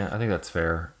 I think that's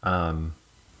fair. I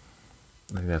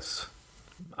think that's.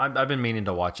 I've been meaning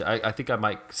to watch it. I think I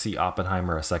might see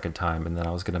Oppenheimer a second time, and then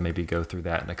I was gonna maybe go through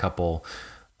that in a couple.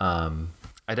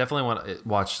 I definitely want to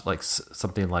watch like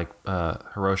something like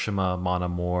Hiroshima, Mon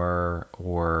Amour,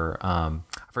 or I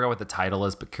forgot what the title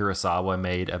is, but Kurosawa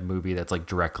made a movie that's like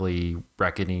directly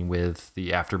reckoning with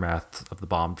the aftermath of the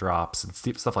bomb drops and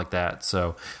stuff like that.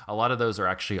 So a lot of those are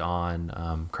actually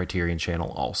on Criterion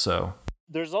Channel also.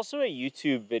 There's also a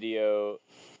YouTube video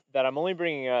that I'm only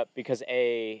bringing up because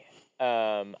I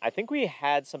think we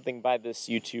had something by this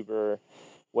YouTuber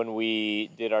when we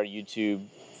did our YouTube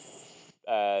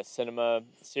cinema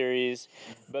series,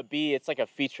 but B, it's like a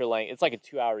feature length. It's like a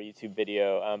 2-hour YouTube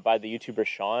video by the YouTuber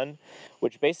Sean,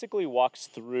 which basically walks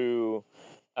through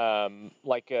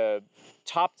like a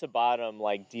top to bottom,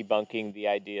 like debunking the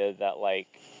idea that like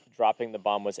dropping the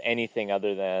bomb was anything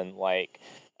other than like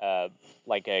a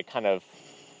kind of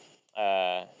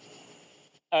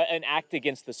an act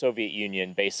against the Soviet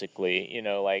Union, basically. You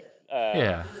know, like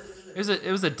yeah.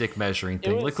 It was a dick measuring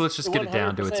thing. Like, let's just get it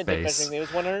down to its base. It was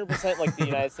 100% like the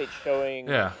United States showing,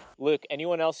 look,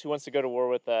 anyone else who wants to go to war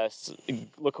with us,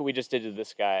 look what we just did to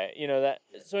this guy. You know, that.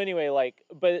 So anyway, like,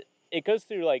 but it goes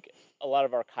through like a lot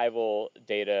of archival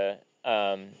data,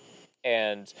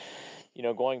 and, you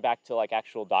know, going back to like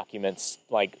actual documents,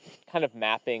 like kind of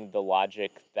mapping the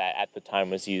logic that at the time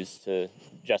was used to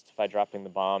justify dropping the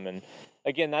bomb. And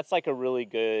again, that's like a really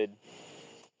good,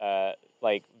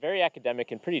 like very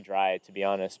academic and pretty dry, to be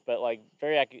honest, but like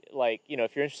very, like, you know,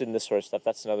 if you're interested in this sort of stuff,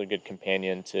 that's another good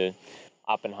companion to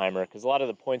Oppenheimer, because a lot of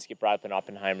the points get brought up in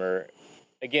Oppenheimer,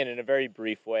 again, in a very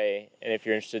brief way. And if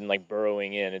you're interested in like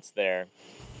burrowing in, it's there.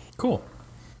 Cool.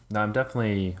 Now I'm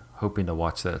definitely hoping to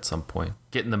watch that at some point.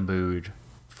 Get in the mood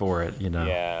for it,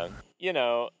 Yeah.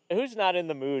 Who's not in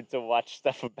the mood to watch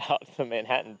stuff about the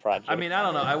Manhattan Project? I mean, I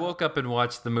don't know. I woke up and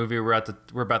watched the movie we're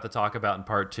about to talk about in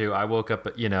part 2. I woke up,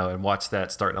 and watched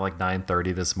that starting at like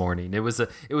 9:30 this morning. It was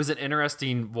an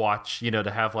interesting watch,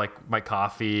 to have like my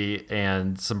coffee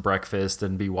and some breakfast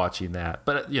and be watching that.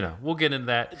 But we'll get into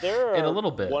that in a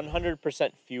little bit.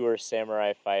 100% fewer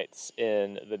samurai fights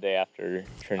in The Day After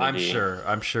Trinity.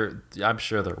 I'm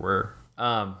sure there were.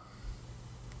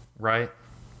 Right?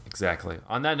 Exactly.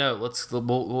 On that note,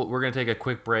 we're going to take a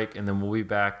quick break, and then we'll be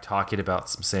back talking about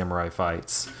some samurai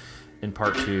fights in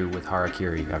part 2 with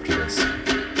Harakiri after this.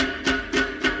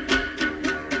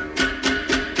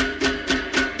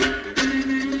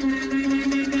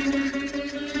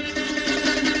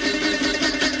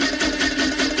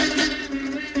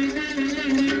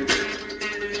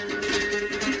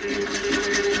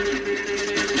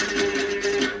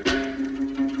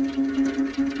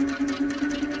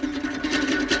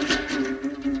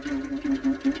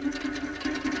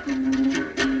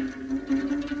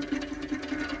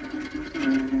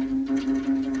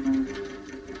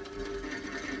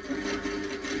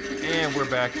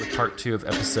 Back with part 2 of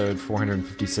episode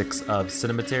 456 of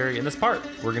Cinematary. In this part,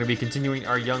 we're going to be continuing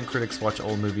our Young Critics Watch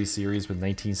Old Movies series with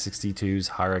 1962's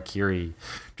Harakiri.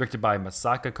 Directed by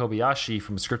Masaka Kobayashi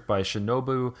from a script by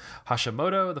Shinobu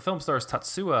Hashimoto, the film stars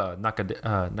Tatsuya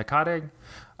Nakade,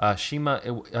 Shima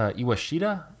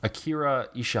Iwashita, Akira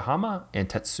Ishihama, and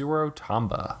Tetsuro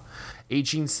Tamba.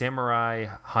 Aging samurai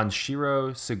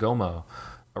Hanshiro Sugomo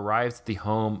arrives at the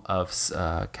home of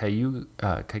Kageu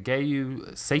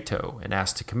Sato and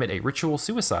asks to commit a ritual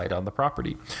suicide on the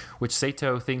property, which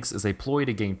Sato thinks is a ploy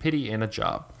to gain pity and a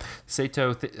job.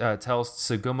 Sato tells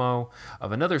Sugumo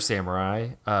of another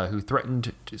samurai who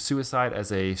threatened suicide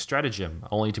as a stratagem,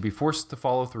 only to be forced to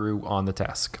follow through on the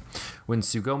task. When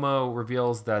Sugumo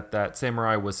reveals that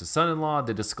samurai was his son-in-law,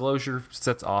 the disclosure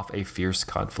sets off a fierce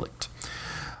conflict.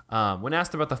 When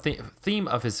asked about the theme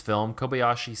of his film,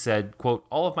 Kobayashi said, quote,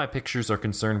 "All of my pictures are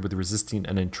concerned with resisting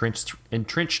an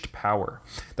entrenched power.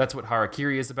 That's what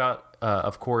Harakiri is about,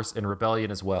 of course, and rebellion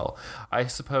as well. I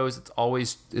suppose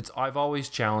I've always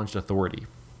challenged authority."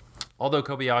 Although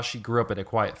Kobayashi grew up in a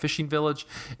quiet fishing village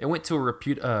and went to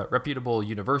a reputable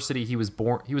university, he was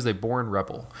a born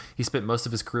rebel. He spent most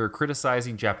of his career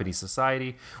criticizing Japanese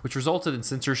society, which resulted in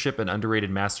censorship and underrated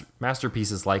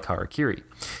masterpieces like Harakiri.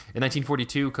 In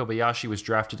 1942, Kobayashi was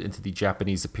drafted into the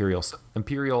Japanese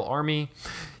Imperial Army.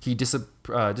 He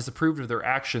disapproved of their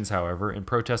actions, however. In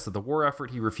protest of the war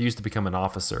effort, he refused to become an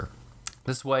officer.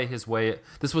 This was his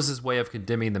way of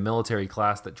condemning the military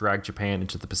class that dragged Japan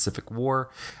into the Pacific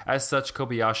War. As such,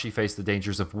 Kobayashi faced the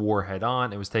dangers of war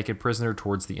head-on and was taken prisoner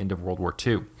towards the end of World War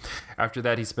II. After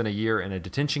that, he spent a year in a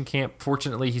detention camp.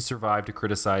 Fortunately, he survived to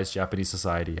criticize Japanese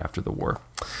society after the war.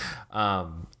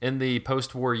 In the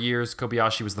post-war years,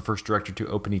 Kobayashi was the first director to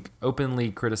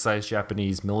openly criticize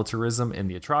Japanese militarism and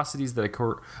the atrocities that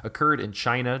occurred in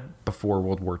China before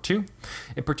World War II.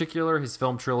 In particular, his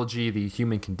film trilogy, The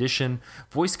Human Condition,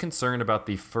 voiced concern about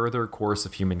the further course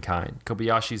of humankind.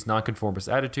 Kobayashi's nonconformist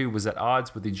attitude was at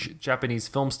odds with the Japanese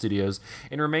film studios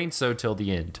and remained so till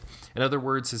the end. In other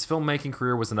words, his filmmaking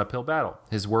career was an uphill battle.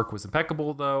 His work was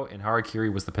impeccable, though, and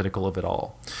Harakiri was the pinnacle of it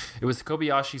all. It was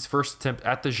Kobayashi's first attempt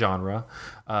at the genre,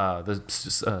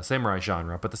 the samurai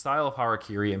genre, but the style of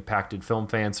Harakiri impacted film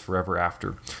fans forever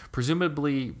after.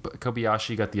 Presumably,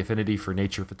 Kobayashi got the affinity for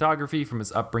nature photography from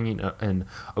his upbringing in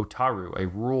Otaru, a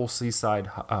rural seaside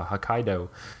Hokkaido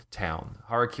town.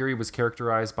 Harakiri was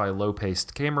characterized by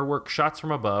low-paced camera work, shots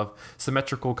from above,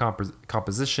 symmetrical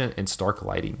composition, and stark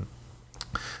lighting.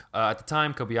 At the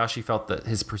time, Kobayashi felt that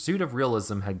his pursuit of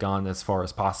realism had gone as far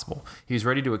as possible. He was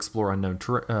ready to explore unknown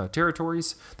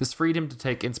territories. This freed him to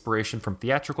take inspiration from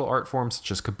theatrical art forms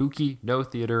such as kabuki, no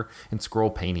theater, and scroll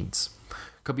paintings.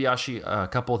 Kobayashi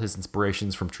coupled his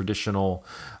inspirations from traditional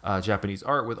Japanese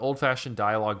art with old-fashioned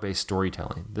dialogue-based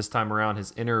storytelling. This time around,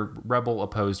 his inner rebel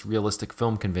opposed realistic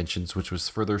film conventions, which was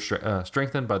further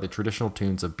strengthened by the traditional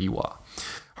tunes of biwa.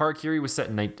 Harakiri was set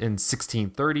in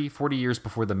 1630, 40 years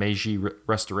before the Meiji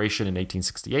Restoration in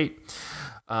 1868,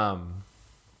 and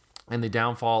the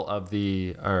downfall of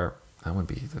the, or that would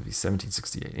be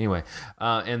 1768 anyway,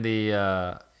 and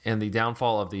the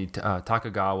downfall of the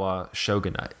Takagawa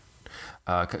shogunate.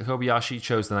 Kobayashi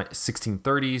chose the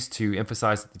 1630s to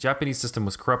emphasize that the Japanese system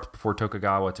was corrupt before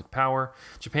Tokugawa took power.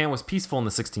 Japan was peaceful in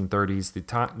the 1630s.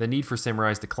 The need for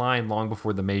samurais declined long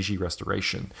before the Meiji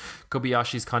Restoration.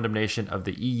 Kobayashi's condemnation of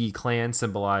the Iyi clan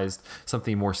symbolized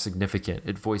something more significant.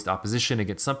 It voiced opposition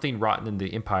against something rotten in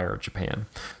the Empire of Japan.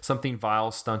 Something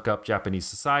vile stunk up Japanese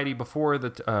society before the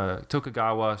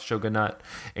Tokugawa shogunate,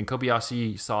 and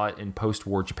Kobayashi saw it in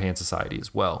post-war Japan society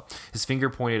as well. His finger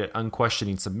pointed at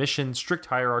unquestioning submission, strict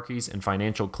hierarchies, and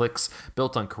financial cliques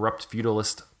built on corrupt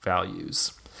feudalist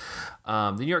values.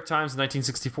 The New York Times in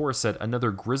 1964 said,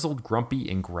 another grizzled, grumpy,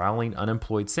 and growling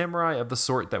unemployed samurai of the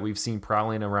sort that we've seen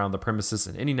prowling around the premises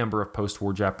in any number of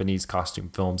post-war Japanese costume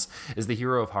films is the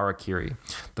hero of Harakiri,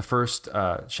 the first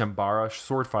Shambara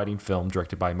sword-fighting film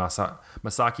directed by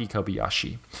Masaki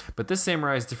Kobayashi. But this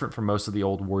samurai is different from most of the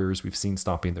old warriors we've seen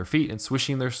stomping their feet and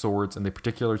swishing their swords in the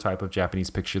particular type of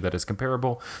Japanese picture that is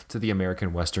comparable to the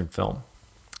American Western film.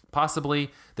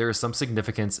 Possibly, there is some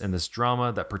significance in this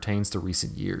drama that pertains to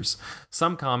recent years.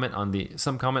 Some comment on the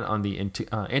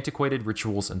antiquated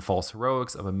rituals and false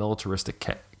heroics of a militaristic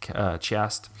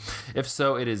caste. If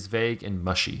so, it is vague and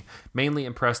mushy. Mainly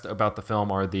impressive about the film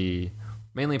are the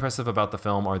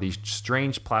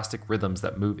strange plastic rhythms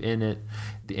that move in it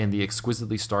and the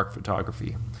exquisitely stark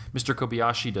photography. Mr.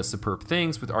 Kobayashi does superb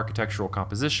things with architectural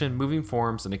composition, moving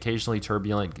forms, and occasionally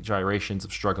turbulent gyrations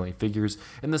of struggling figures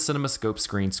in the CinemaScope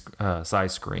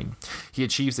size screen. He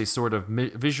achieves a sort of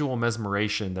visual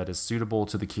mesmeration that is suitable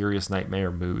to the curious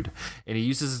nightmare mood, and he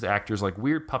uses his actors like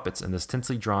weird puppets in this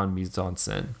tensely drawn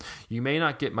mise-en-scène. You may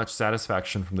not get much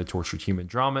satisfaction from the tortured human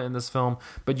drama in this film,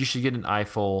 but you should get an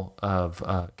eyeful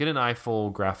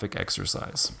graphic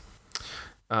exercise.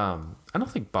 I don't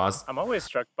think I'm always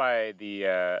struck by the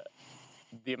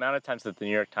amount of times that the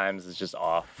New York Times is just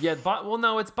off. Yeah,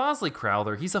 no, it's Bosley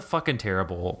Crowther. He's a fucking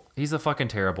terrible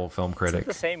film critic. Is it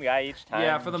the same guy each time?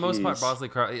 Yeah, for the most part, Bosley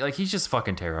Crowther, like, he's just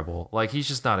fucking terrible. Like, he's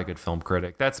just not a good film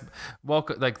critic. That's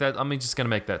welcome. Like that. I'm just gonna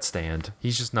make that stand.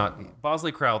 He's just not.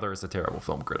 Bosley Crowther is a terrible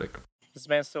film critic. This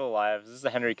man's still alive. Is this a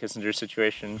Henry Kissinger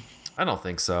situation? I don't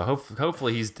think so.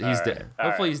 Hopefully he's dead.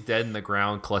 Hopefully he's dead in the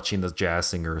ground, clutching the jazz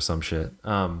singer or some shit.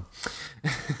 Oh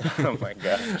my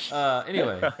gosh.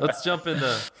 Anyway, let's jump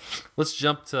to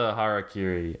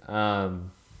Harakiri.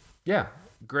 Yeah,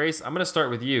 Grace, I'm gonna start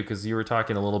with you because you were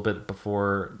talking a little bit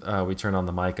before we turned on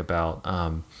the mic about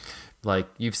like,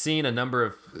 you've seen a number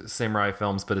of samurai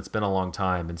films, but it's been a long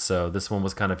time, and so this one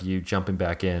was kind of you jumping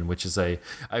back in, which is a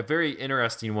very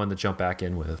interesting one to jump back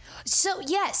in with. So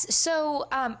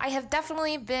I have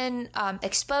definitely been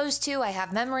exposed to. I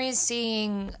have memories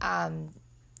seeing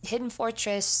Hidden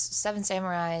Fortress, Seven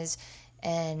Samurais,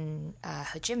 and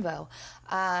Hojimbo.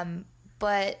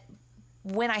 But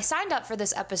when I signed up for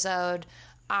this episode,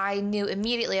 I knew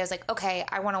immediately. I was like, okay,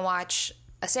 I want to watch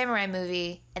a samurai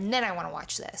movie, and then I want to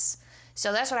watch this.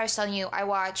 So that's what I was telling you. I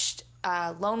watched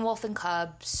Lone Wolf and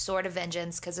Cub, Sword of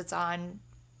Vengeance, because it's on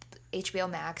HBO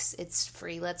Max. It's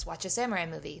free. Let's watch a samurai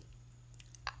movie.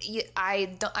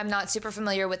 I'm not super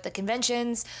familiar with the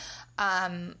conventions,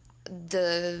 any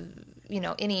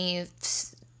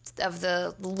of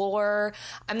the lore.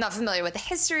 I'm not familiar with the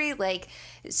history.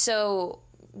 So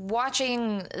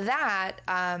watching that,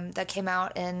 that came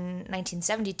out in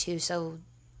 1972, so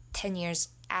 10 years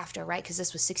after, right? Because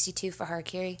this was 62 for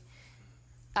Harakiri.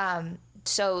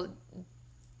 So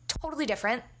totally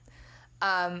different.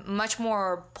 Much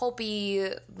more pulpy,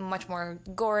 much more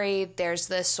gory. There's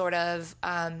this sort of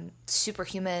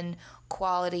superhuman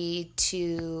quality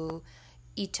to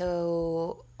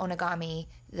Ito Onigami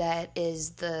that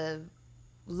is the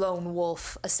lone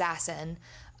wolf assassin.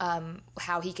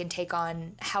 How he can take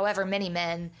on however many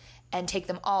men and take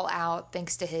them all out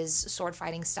thanks to his sword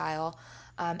fighting style.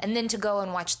 And then to go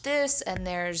and watch this, and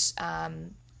there's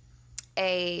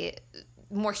a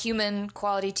more human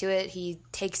quality to it. He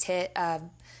takes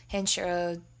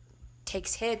Henshiro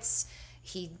takes hits,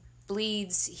 he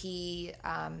bleeds, he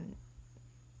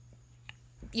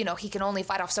can only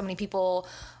fight off so many people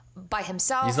by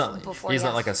himself. He's not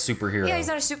like a superhero. Yeah, he's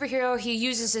not a superhero. He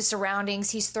uses his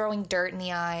surroundings. He's throwing dirt in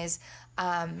the eyes.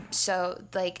 So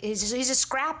like he's a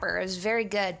scrapper. It was very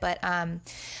good, but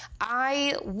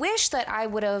I wish that I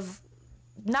would have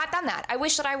not done that. I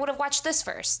wish that I would have watched this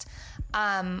first.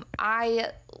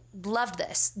 I loved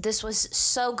this. This was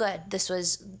so good. This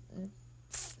was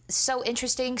so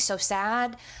interesting, so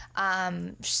sad.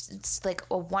 It's like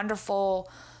a wonderful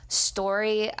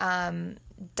story.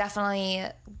 Definitely,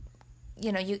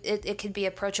 it could be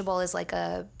approachable as like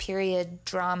a period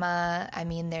drama. I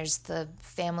mean, there's the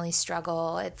family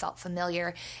struggle. It felt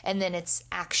familiar, and then it's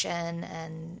action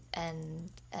and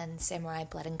samurai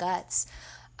blood and guts.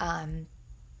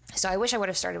 So I wish I would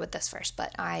have started with this first,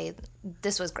 but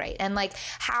this was great. And like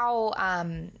how,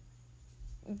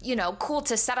 cool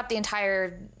to set up the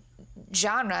entire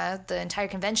genre, the entire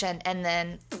convention, and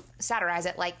then satirize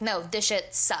it. Like, no, this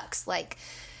shit sucks. Like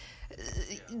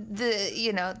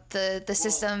the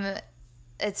system,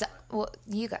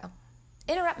 you go.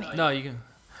 Interrupt me. No, you can.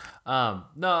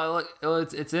 No, like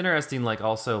it's interesting. Like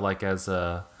also like as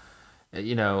a,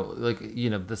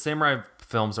 the samurai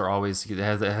films are always it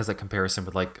has a comparison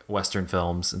with like Western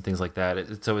films and things like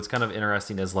that. So it's kind of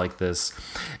interesting as like this.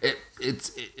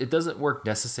 It doesn't work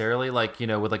necessarily like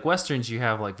with like Westerns you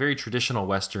have like very traditional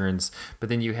Westerns, but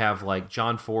then you have like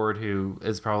John Ford, who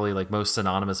is probably like most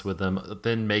synonymous with them,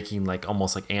 then making like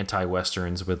almost like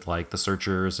anti-Westerns with like The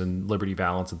Searchers and Liberty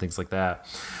Valance and things like that,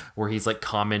 where he's like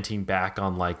commenting back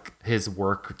on like his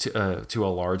work to a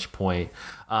large point.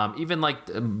 Even like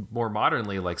more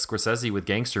modernly, like Scorsese with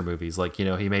gangster movies, like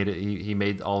he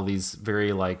made all these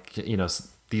very like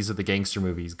these are the gangster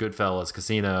movies, Goodfellas,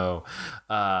 Casino,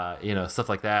 stuff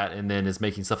like that, and then is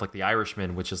making stuff like The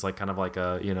Irishman, which is like kind of like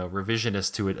a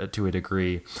revisionist to a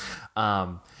degree.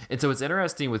 And so it's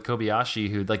interesting with Kobayashi,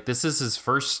 who like this is his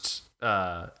first.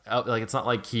 Like it's not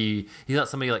like he's not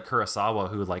somebody like Kurosawa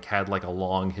who like had like a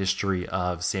long history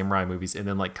of samurai movies and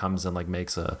then like comes and like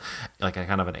makes a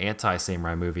kind of an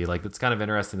anti-samurai movie. Like it's kind of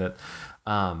interesting that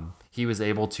he was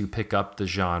able to pick up the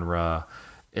genre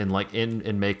and like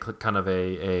and make kind of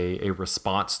a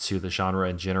response to the genre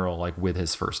in general, like with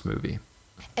his first movie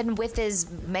and with his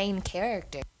main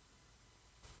character.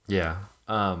 Yeah.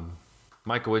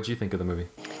 Michael, what did you think of the movie?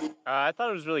 I thought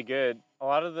it was really good. A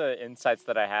lot of the insights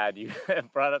that I had, you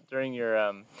brought up during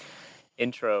your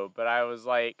intro, but I was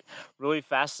like really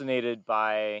fascinated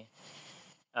by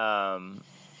the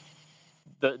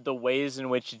ways in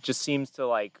which it just seems to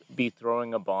like be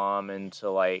throwing a bomb into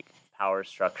like power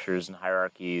structures and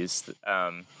hierarchies.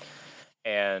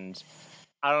 And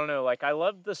I don't know, like I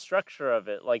love the structure of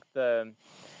it. Like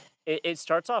it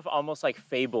starts off almost like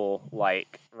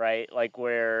Fable-like, right? Like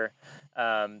where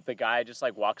the guy just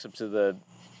like walks up to the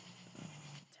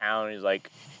town and he's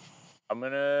like, I'm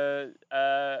gonna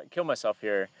kill myself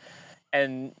here.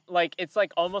 And like it's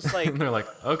like almost like they're like,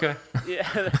 okay.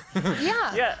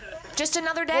 Yeah. Just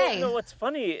another day. Well, no, what's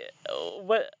funny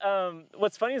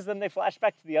is then they flash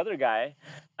back to the other guy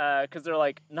because they're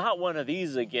like, not one of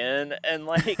these again. And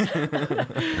like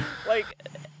like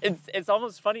it's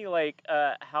almost funny like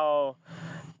how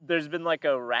there's been like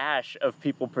a rash of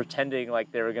people pretending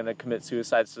like they were going to commit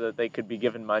suicide so that they could be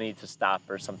given money to stop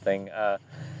or something.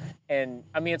 And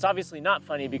I mean, it's obviously not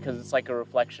funny because it's like a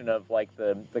reflection of like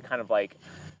the kind of like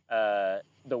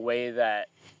the way that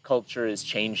culture is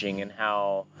changing and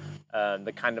how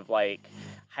the kind of like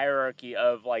hierarchy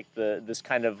of like this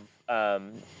kind of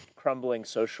crumbling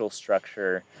social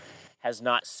structure has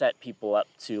not set people up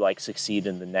to like succeed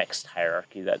in the next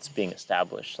hierarchy that's being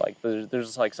established. Like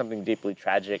there's like something deeply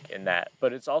tragic in that,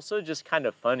 but it's also just kind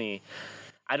of funny.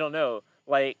 I don't know,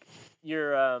 like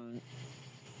your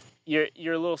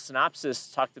little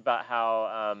synopsis talked about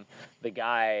how the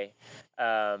guy,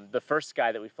 the first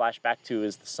guy that we flash back to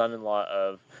is the son-in-law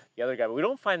of the other guy, but we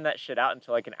don't find that shit out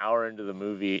until like an hour into the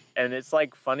movie, and it's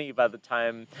like funny by the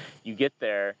time you get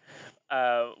there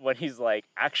when he's like,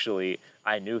 actually,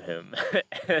 I knew him.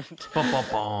 And,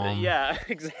 yeah,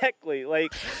 exactly.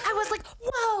 Like I was like,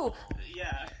 whoa.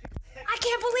 Yeah. I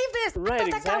can't believe this. Right, I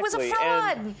thought that guy was a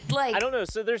fraud. And like I don't know.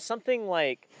 So there's something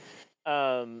like,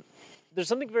 there's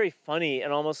something very funny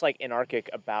and almost like anarchic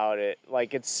about it.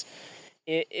 Like it's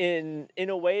in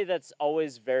a way that's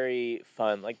always very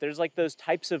fun. Like there's like those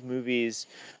types of movies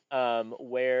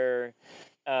where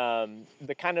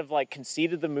the kind of like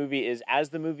conceit of the movie is as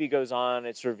the movie goes on,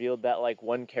 it's revealed that like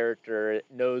one character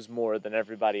knows more than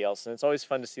everybody else, and it's always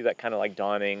fun to see that kind of like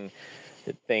dawning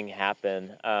thing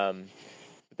happen.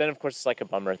 But then of course it's like a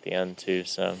bummer at the end too.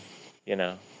 So,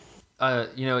 you're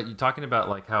talking about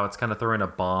like how it's kind of throwing a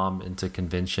bomb into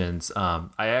conventions. I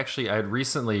had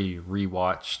recently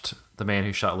rewatched The Man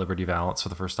Who Shot Liberty Valance for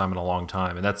the first time in a long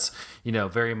time. And that's,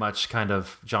 very much kind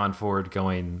of John Ford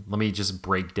going, let me just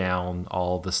break down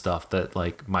all the stuff that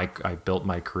like I built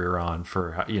my career on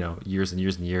for, years and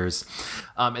years and years.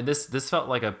 And this felt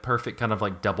like a perfect kind of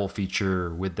like double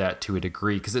feature with that to a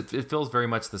degree. Cause it feels very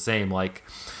much the same. Like,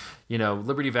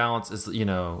 Liberty Valance is,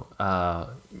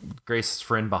 Grace's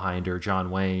friend behind her,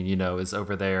 John Wayne, is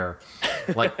over there.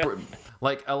 Like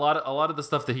a lot of the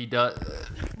stuff that he does,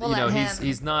 We'll you know, let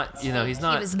he's him. not, you know, he's He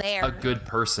not was there. a good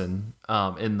person.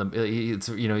 In the, it's,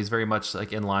 you know, he's very much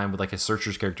like in line with like a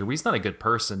Searcher's character. He's not a good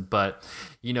person, but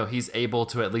you know, he's able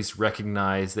to at least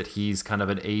recognize that he's kind of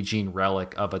an aging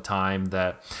relic of a time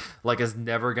that like is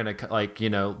never gonna, like, you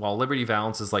know, while Liberty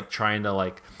Valance is like trying to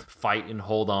like fight and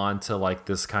hold on to like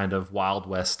this kind of Wild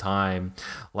West time,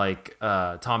 like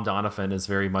Tom Donovan is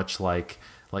very much like,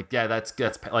 yeah, that's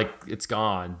like, it's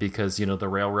gone because, you know, the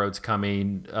railroad's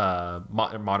coming,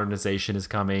 modernization is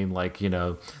coming, like, you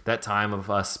know, that time of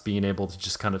us being able to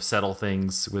just kind of settle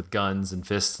things with guns and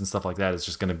fists and stuff like that is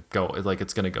just gonna go, like,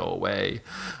 it's gonna go away.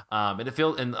 And it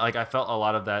feels, and like I felt a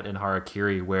lot of that in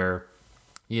Harakiri, where,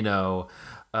 you know,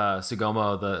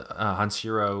 Tsugomo, the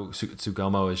Hanshiro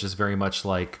Tsugomo is just very much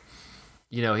like,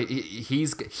 you know,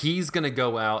 he's gonna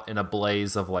go out in a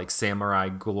blaze of like samurai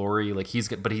glory, like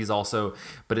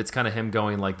but it's kind of him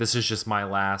going like, this is just my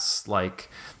last, like,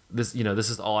 this, you know, this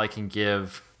is all I can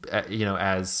give, you know,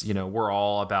 as, you know, we're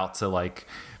all about to like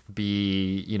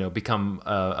be, you know, become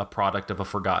a product of a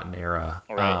forgotten era.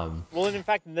 Right. Well, and in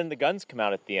fact, then the guns come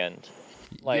out at the end.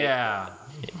 Like,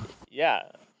 yeah,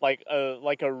 like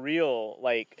a real,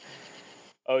 like,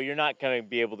 oh, you're not gonna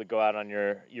be able to go out on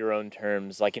your own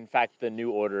terms. Like, in fact, the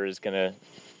new order is gonna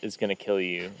kill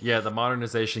you. Yeah, the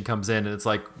modernization comes in, and it's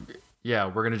like, yeah,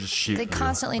 we're gonna just shoot. They you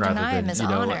constantly rather deny than, him his you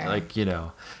know, honor. like, you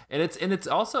know, and it's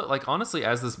also like, honestly,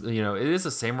 as this, you know, it is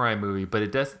a samurai movie, but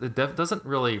it doesn't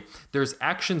really. There's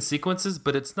action sequences,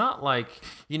 but it's not like,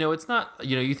 you know, it's not,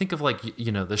 you know, you think of like,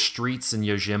 you know, the streets in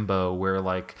Yojimbo where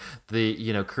like the,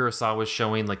 you know, Kurosawa's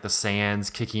showing like the sands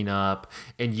kicking up,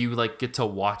 and you like get to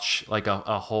watch like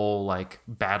a whole like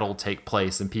battle take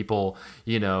place, and people,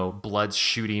 you know, blood's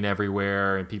shooting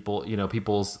everywhere, and people, you know,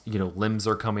 people's, you know, limbs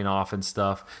are coming off and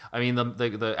stuff. I mean,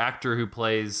 the actor who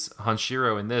plays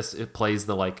Hanshiro in this, it plays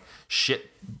the like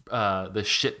the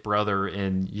shit brother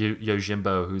in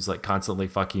Yojimbo, who's like constantly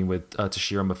fucking with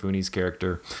Toshiro Mifune's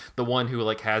character, the one who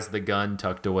like has the gun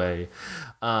tucked away,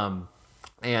 and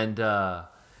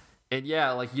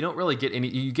yeah, like you don't really get any.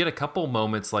 You get a couple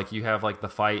moments, like you have like the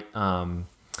fight,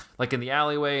 like in the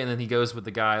alleyway, and then he goes with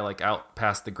the guy like out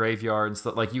past the graveyard and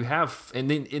stuff. Like you have, and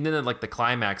then like the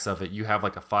climax of it, you have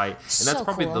like a fight, and that's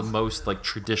probably cool. the most like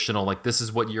traditional. Like this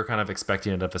is what you're kind of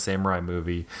expecting out of a samurai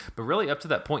movie. But really, up to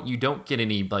that point, you don't get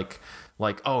any like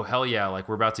oh hell yeah, like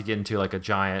we're about to get into like a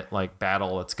giant like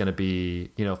battle that's gonna be,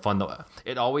 you know, fun.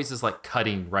 It always is like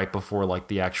cutting right before like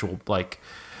the actual like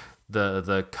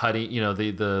the cutting, you know,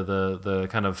 the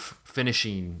kind of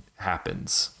finishing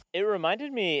happens. It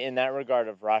reminded me in that regard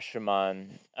of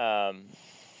Rashomon,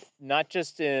 not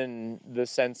just in the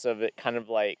sense of it kind of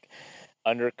like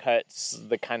undercuts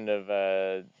the kind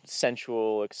of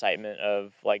sensual excitement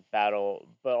of like battle,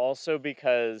 but also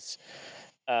because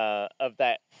of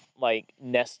that like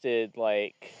nested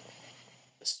like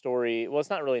story. Well, it's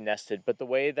not really nested, but the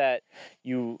way that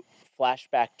you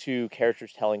flashback to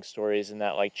characters telling stories, and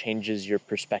that like changes your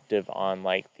perspective on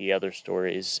like the other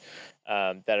stories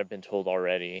that have been told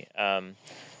already,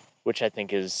 which I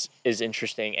think is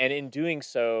interesting. And in doing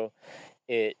so,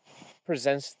 it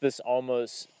presents this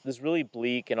really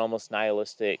bleak and almost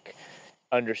nihilistic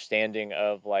understanding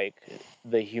of like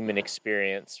the human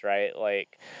experience, right?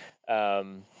 Like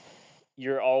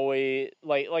you're always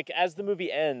like as the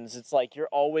movie ends, it's like you're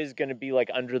always going to be like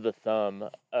under the thumb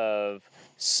of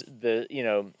the, you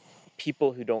know,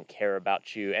 people who don't care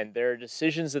about you, and their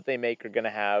decisions that they make are going to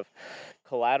have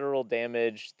collateral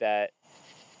damage that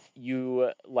you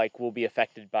like will be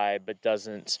affected by, but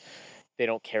they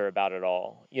don't care about at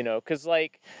all, you know? Because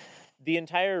like the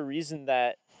entire reason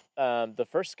that the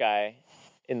first guy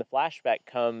in the flashback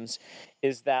comes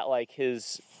is that like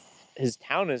his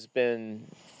town has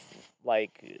been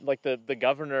like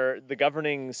the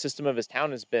governing system of his town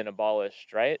has been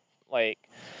abolished, right? Like,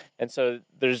 and so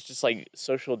there's just like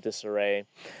social disarray,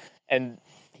 and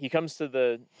he comes to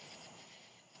the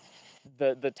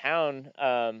town,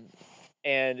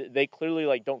 and they clearly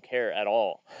like don't care at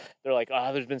all. They're like,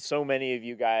 oh, there's been so many of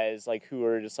you guys like who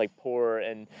are just like poor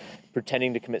and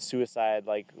pretending to commit suicide.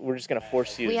 Like, we're just gonna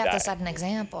force you to die. We have to set an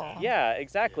example. Yeah,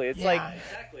 exactly. It's like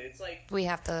we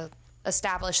have to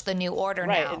establish the new order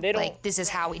right, now. And they don't, like, this is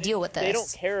how we deal with this. They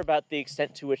don't care about the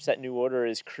extent to which that new order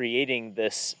is creating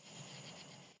this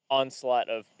onslaught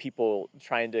of people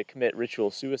trying to commit ritual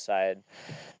suicide.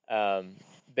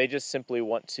 They just simply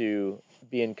want to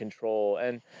be in control.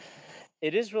 And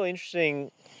it is really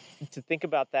interesting to think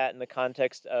about that in the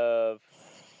context of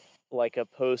like a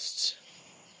post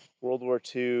World War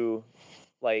II,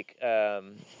 like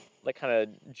kind of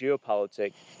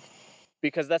geopolitic,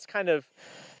 because that's kind of,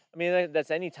 I mean, that's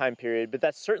any time period, but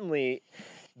that's certainly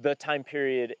the time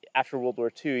period after World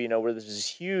War II, where there's this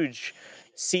huge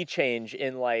sea change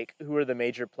in like who are the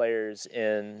major players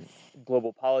in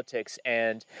global politics,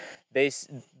 and the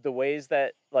ways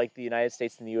that like the United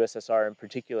States and the USSR in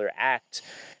particular act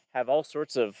have all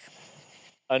sorts of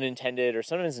unintended or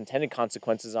sometimes intended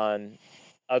consequences on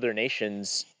other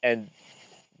nations, and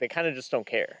they kind of just don't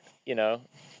care,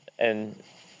 and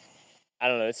I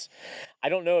don't know. I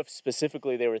don't know if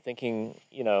specifically they were thinking,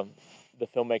 the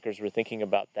filmmakers were thinking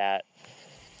about that.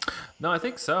 No, I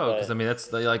think so, because I mean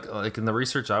that's like in the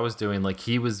research I was doing, like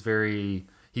Kobayashi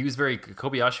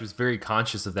was very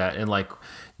conscious of that, and like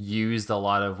used a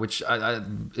lot of, which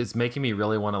it's making me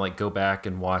really want to like go back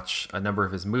and watch a number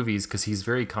of his movies, because he's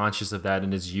very conscious of that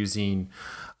and is using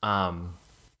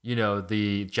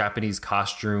the Japanese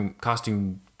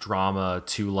costume drama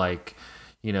to like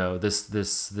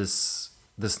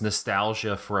this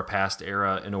nostalgia for a past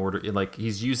era, in order, like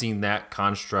he's using that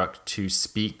construct to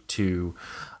speak to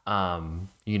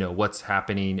what's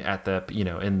happening at the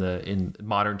in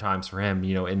modern times for him,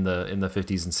 in the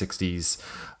 50s and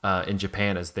 60s in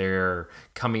Japan, as they're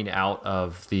coming out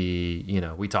of the,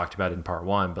 we talked about it in part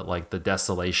one, but like the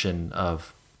desolation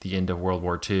of the end of World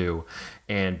War II,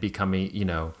 and becoming,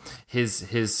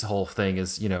 his whole thing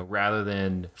is, rather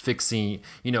than fixing,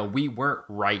 we weren't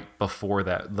right before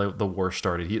that the war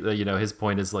started. His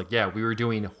point is like, yeah, we were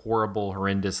doing horrible,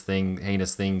 heinous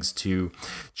things to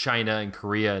China and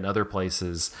Korea and other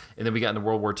places, and then we got into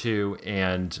World War II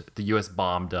and the US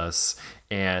bombed us,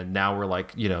 and now we're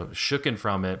like, shooken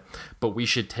from it. But we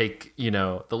should take,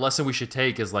 the lesson we should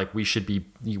take is like we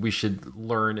should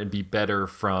learn and be better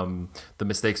from the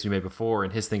mistakes we made before.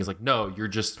 And his thing is like, no,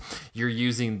 you're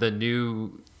using the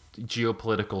new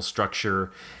geopolitical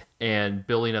structure and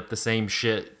building up the same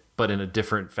shit but in a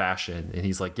different fashion. And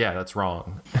he's like, yeah, that's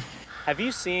wrong. Have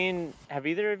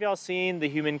either of y'all seen The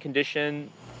Human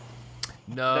Condition?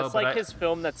 No, that's like his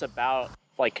film that's about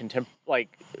like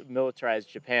militarized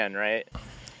Japan, right?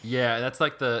 Yeah, that's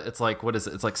like what is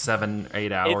it? It's like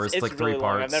 7-8 hours. It's like really 3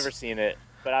 parts. Long. I've never seen it,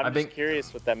 but I'm just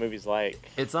curious what that movie's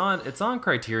like. It's on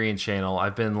Criterion Channel.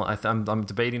 I'm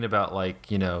debating about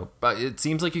but it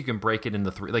seems like you can break it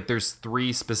into 3. Like there's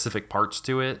 3 specific parts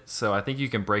to it, so I think you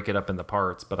can break it up into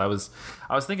parts. But I was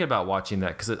thinking about watching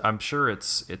that, because I'm sure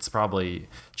it's probably,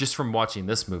 just from watching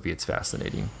this movie, it's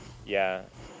fascinating. Yeah.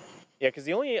 Yeah, because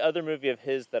the only other movie of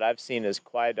his that I've seen is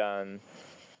Kwaidan,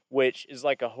 which is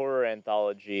like a horror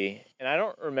anthology. And I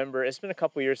don't remember, it's been a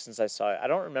couple years since I saw it. I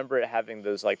don't remember it having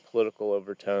those like political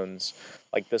overtones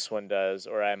like this one does,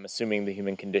 or I'm assuming The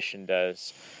Human Condition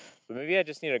does. But maybe I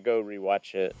just need to go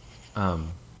rewatch it.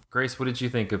 Grace, what did you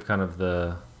think of kind of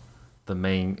the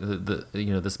main,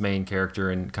 this main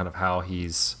character, and kind of how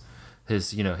his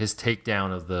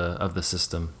takedown of the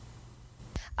system?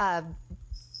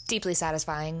 Deeply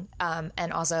satisfying,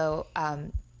 and also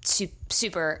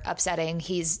super upsetting.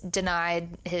 He's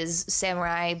denied his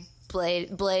samurai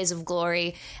blaze of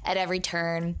glory at every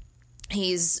turn.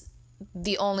 He's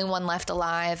the only one left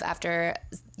alive after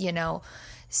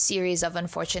series of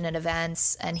unfortunate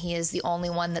events, and he is the only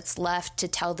one that's left to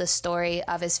tell the story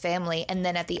of his family. And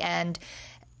then at the end,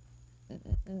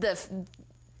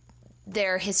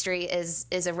 their history is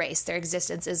erased. Their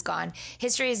existence is gone.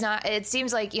 History is not, it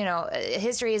seems like,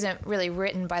 history isn't really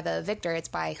written by the victor. It's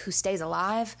by who stays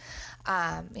alive,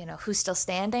 who's still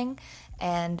standing.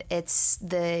 And it's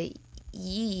the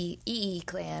Yi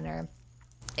clan, or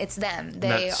it's them.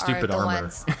 They are the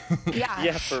ones. Yeah.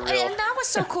 Yeah, for real. And that was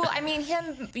so cool. I mean,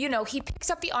 him, he picks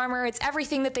up the armor. It's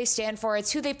everything that they stand for.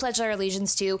 It's who they pledge their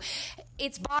allegiance to.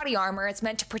 It's body armor. It's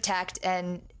meant to protect,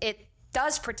 and it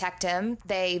does protect him.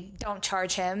 They don't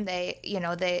charge him.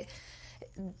 They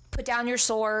put down your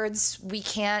swords. We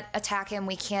can't attack him.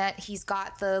 He's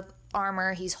got the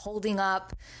armor. He's holding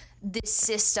up this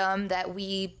system that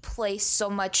we place so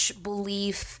much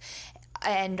belief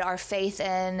and our faith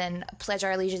in and pledge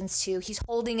our allegiance to. He's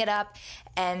holding it up,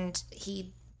 and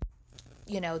he,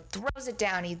 throws it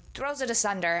down. He throws it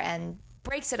asunder and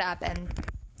breaks it up, and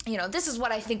this is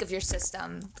what I think of your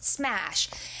system. Smash.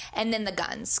 And then the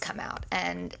guns come out.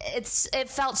 And it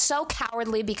felt so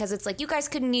cowardly, because it's like, you guys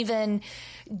couldn't even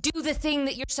do the thing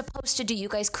that you're supposed to do. You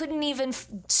guys couldn't even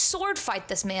sword fight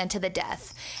this man to the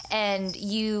death. And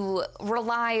you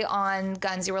rely on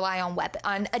guns. You rely on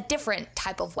on a different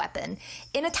type of weapon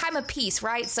in a time of peace,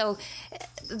 right? So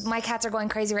my cats are going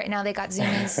crazy right now. They got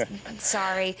zoomies.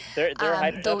 Sorry. They're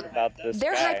hyped up about this.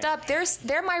 They're guy. hyped up.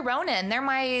 They're my Ronin. They're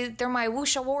my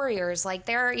Wuxia warriors. Like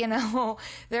they're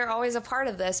always a part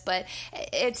of this. But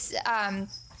it's in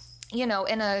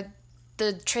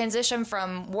the transition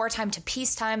from wartime to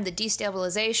peacetime, the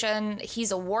destabilization.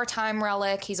 He's a wartime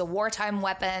relic. He's a wartime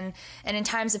weapon. And in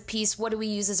times of peace, what do we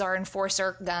use as our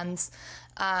enforcer? Guns.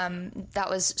 That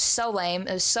was so lame.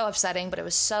 It was so upsetting, but it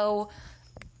was so,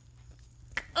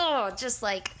 just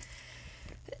like,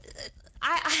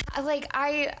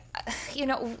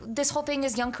 this whole thing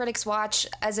is Young Critics Watch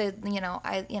as a,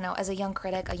 as a young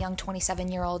critic, a young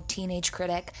 27-year-old teenage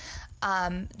critic.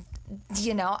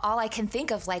 All I can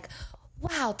think of, like,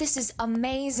 wow, this is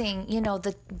amazing.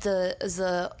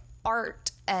 The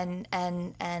art and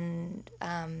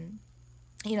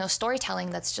storytelling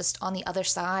that's just on the other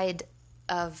side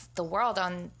of the world,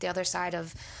 on the other side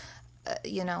of,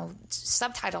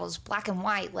 subtitles, black and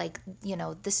white. Like,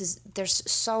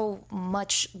 there's so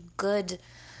much good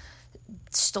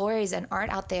stories and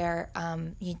art out there.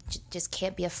 You just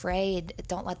can't be afraid.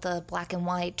 Don't let the black and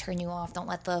white turn you off. Don't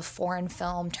let the foreign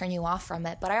film turn you off from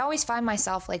it. But I always find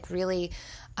myself like really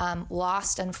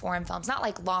lost in foreign films. Not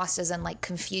like lost as in like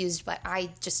confused, but I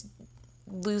just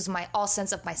lose my all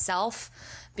sense of myself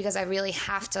because I really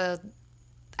have to.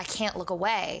 I can't look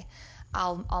away.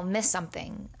 I'll miss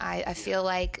something. I feel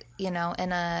like, in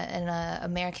a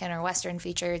American or Western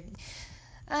feature,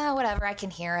 whatever, I can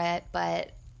hear it,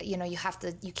 but you have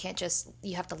to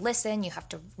listen, you have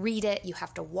to read it, you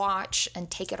have to watch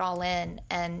and take it all in,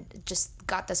 and just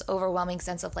got this overwhelming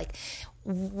sense of like,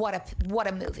 what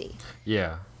a movie.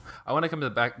 Yeah. I want to come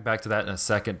back to that in a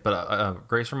second, but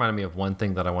Grace reminded me of one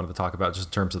thing that I wanted to talk about just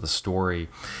in terms of the story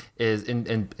is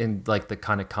in like the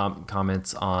kind of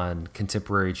comments on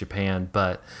contemporary Japan,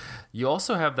 but you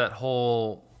also have that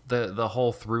whole the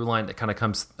whole through line that kind of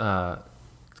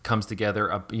comes together,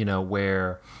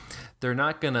 where they're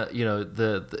not gonna,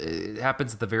 it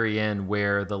happens at the very end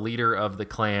where the leader of the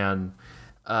clan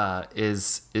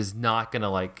is not gonna,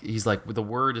 like, he's like, the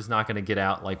word is not gonna get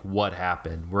out like what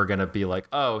happened. We're gonna be like,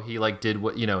 oh, he like did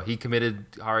what, he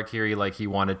committed harakiri like he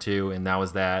wanted to, and that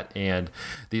was that. And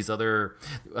these other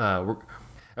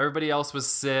everybody else was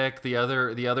sick. The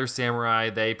other samurai,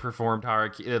 they performed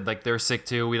harakiri, like they're sick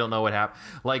too. We don't know what happened.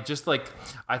 Like, just like,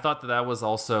 I thought that was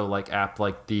also like apt,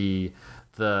 like the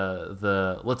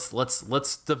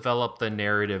let's develop the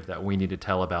narrative that we need to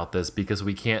tell about this, because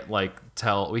we can't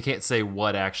say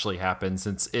what actually happened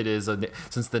since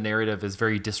the narrative is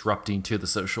very disrupting to the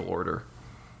social order.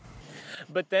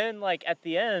 But then, like, at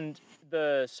the end,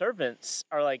 the servants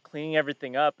are like cleaning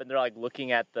everything up, and they're like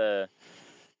looking at the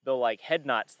like head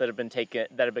knots that have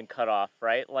been cut off,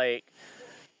 right? Like,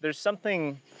 there's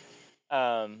something,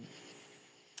 I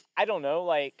don't know,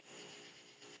 like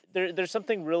there's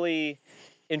something really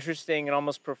interesting and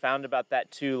almost profound about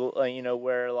that too,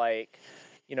 where like,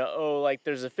 like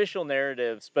there's official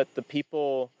narratives, but the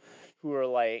people who are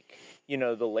like,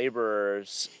 the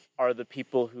laborers are the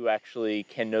people who actually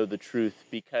can know the truth,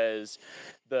 because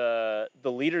the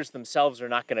leaders themselves are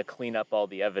not going to clean up all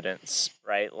the evidence,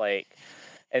 right? Like,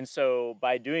 and so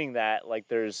by doing that, like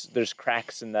there's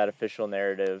cracks in that official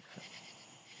narrative.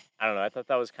 I don't know. I thought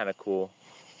that was kind of cool.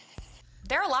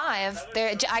 They're alive.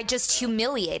 I just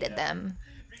humiliated them.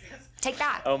 Take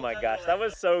that. Oh my gosh, that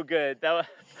was so good. That was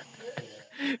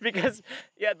because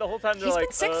the whole time they're He's like,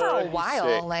 been sick for a while.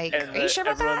 Sick. Like, and are you sure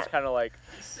about that? Everyone's kind of like,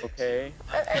 okay.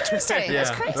 Interesting. Yeah,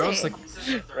 That's crazy. like,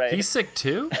 Right. He's sick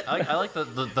too. I like the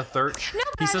third. No,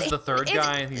 he says the third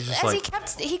guy, and he's just as like,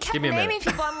 he kept give me a naming minute.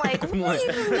 people. I'm like, wait, no,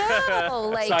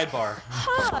 like, sidebar.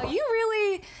 Huh?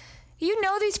 You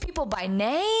know these people by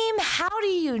name? How do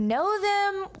you know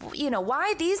them?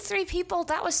 Why these three people?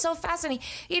 That was so fascinating.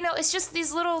 It's just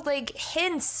these little like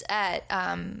hints at,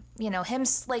 him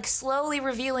like slowly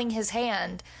revealing his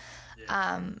hand.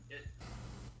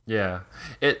 Yeah,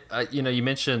 you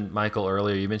mentioned Michael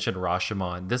earlier. You mentioned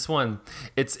Rashomon. This one,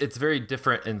 it's very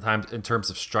different in terms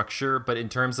of structure, but in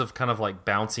terms of kind of like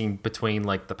bouncing between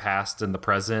like the past and the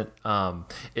present.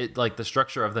 It like the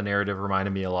structure of the narrative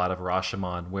reminded me a lot of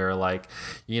Rashomon, where like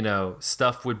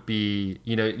stuff would be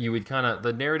you would kind of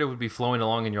the narrative would be flowing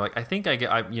along, and you're like, I think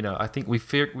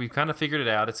we've kind of figured it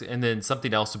out. And then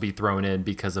something else would be thrown in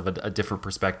because of a different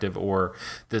perspective, or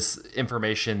this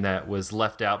information that was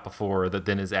left out before that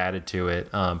then is added to it.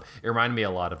 It reminded me a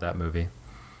lot of that movie.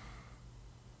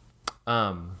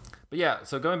 But yeah,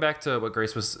 so going back to what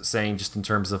Grace was saying, just in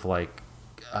terms of like,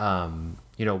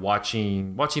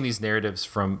 watching these narratives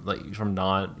from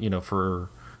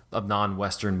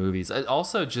non-Western movies. It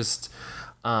also just,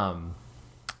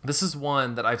 this is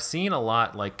one that I've seen a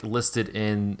lot, like listed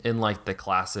in like the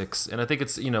classics, and I think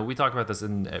it's we talk about this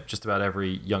in just about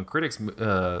every Young Critics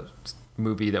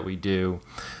movie that we do,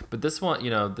 but this one,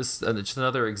 this just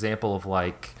another example of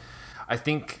like, I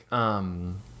think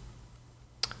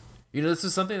You know, this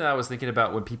is something that I was thinking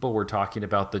about when people were talking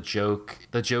about the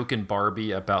joke in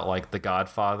Barbie about like The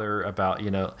Godfather, about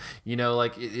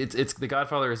like it's The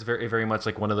Godfather is very very much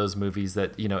like one of those movies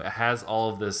that it has all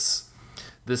of this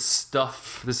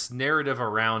stuff, this narrative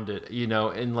around it,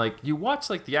 and like you watch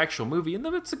like the actual movie and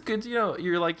then it's a good,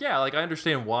 you're like, yeah, like I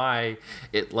understand why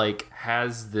it like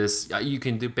has this, you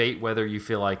can debate whether you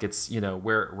feel like it's,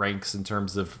 where it ranks in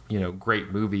terms of,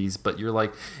 great movies, but you're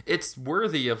like, it's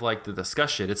worthy of like the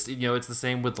discussion. It's, it's the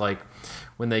same with like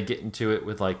when they get into it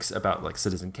with like about like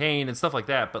Citizen Kane and stuff like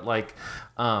that. But like,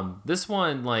 this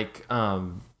one, like, I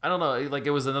don't know, like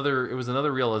it was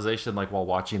another realization, like while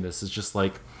watching this, is just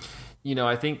like,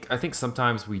 I think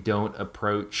sometimes we don't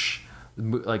approach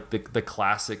like the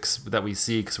classics that we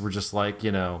see because we're just like,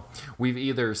 we've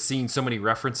either seen so many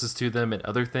references to them in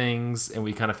other things and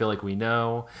we kind of feel like we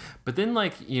know. But then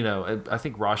like, I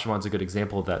think Rashomon's a good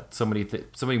example of that. So many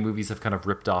movies have kind of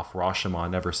ripped off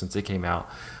Rashomon ever since it came out.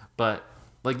 But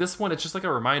like this one, it's just like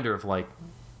a reminder of like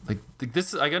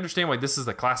this. I understand why this is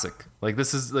a classic. Like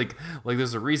this is like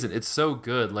there's a reason it's so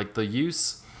good. Like the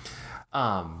use.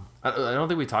 I don't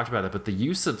think we talked about it, but the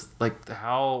use of like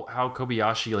how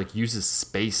Kobayashi like uses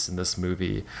space in this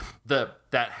movie, that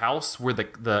house where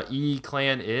the E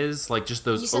clan is, like just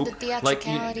those. You said the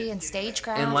theatricality and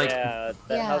stagecraft, and like that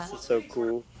house is so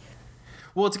cool.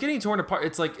 Well, it's getting torn apart.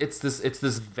 It's like it's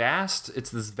this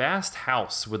vast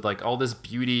house with like all this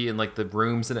beauty and like the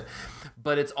rooms in it,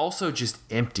 but it's also just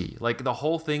empty. Like the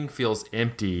whole thing feels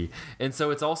empty, and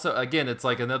so it's also, again, it's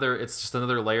just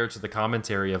another layer to the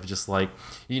commentary of just like,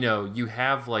 you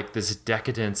have like this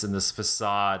decadence and this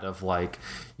facade of like,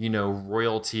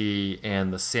 royalty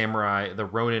and the samurai, the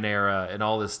Ronin era, and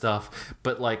all this stuff,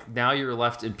 but like now you're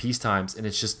left in peace times, and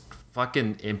it's just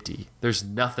fucking empty. There's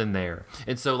nothing there.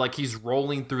 And so like he's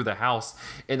rolling through the house,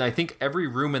 and I think every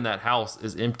room in that house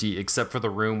is empty except for the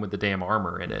room with the damn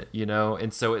armor in it,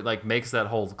 and so it like makes that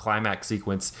whole climax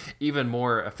sequence even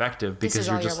more effective because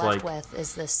you're just like, with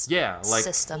is this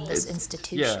system, this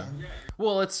institution. Yeah.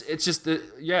 Well, it's just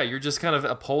you're just kind of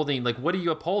upholding, like, what are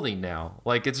you upholding now?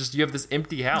 Like, it's just, you have this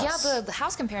empty house. Yeah, the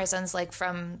house comparisons, like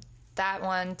from that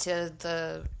one to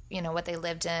the what they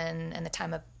lived in the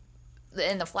time of,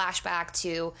 in the flashback,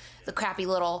 to the crappy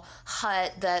little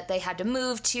hut that they had to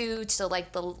move to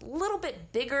like the little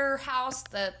bit bigger house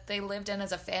that they lived in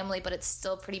as a family, but it's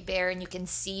still pretty bare and you can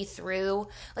see through.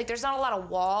 Like there's not a lot of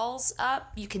walls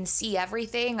up. You can see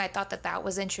everything. I thought that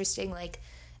was interesting. Like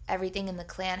everything in the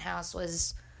clan house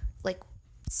was like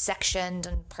sectioned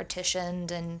and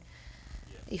partitioned, and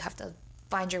you have to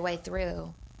find your way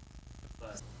through.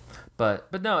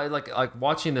 But no, like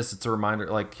watching this, it's a reminder.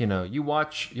 Like, you'll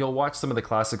watch some of the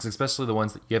classics, especially the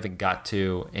ones that you haven't got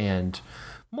to, and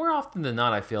more often than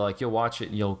not, I feel like you'll watch it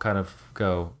and you'll kind of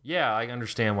go, yeah, I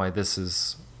understand why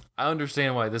this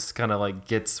kind of like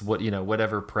gets what,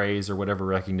 whatever praise or whatever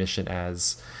recognition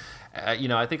as,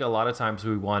 I think a lot of times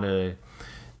we want to,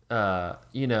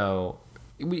 you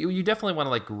definitely want to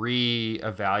like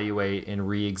reevaluate and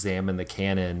re-examine the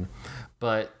canon.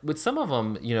 But with some of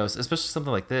them, especially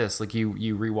something like this, like you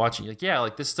rewatch it, you're like, yeah,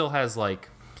 like this still has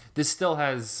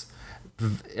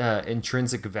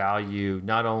intrinsic value,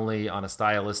 not only on a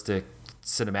stylistic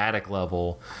cinematic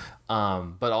level,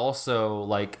 but also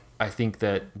like I think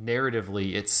that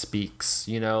narratively it speaks.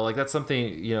 Like that's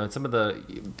something, in some of the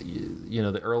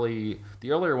the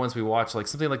earlier ones we watched, like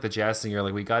something like The Jazz Singer,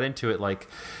 like we got into it like,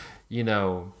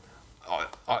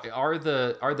 are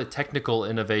the technical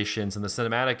innovations and the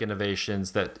cinematic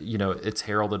innovations that it's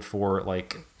heralded for,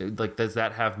 like does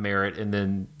that have merit, and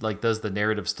then like does the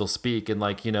narrative still speak? And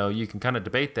like you can kind of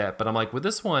debate that, but I'm like, with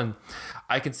this one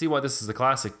I can see why this is a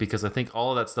classic, because I think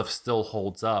all of that stuff still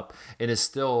holds up and is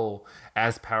still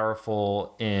as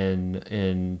powerful in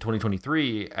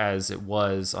 2023 as it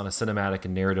was on a cinematic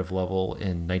and narrative level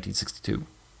in 1962.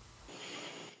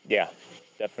 Yeah,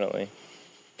 definitely.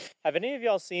 Have any of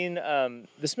y'all seen,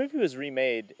 this movie was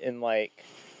remade in like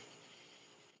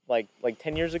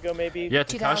 10 years ago maybe? Yeah,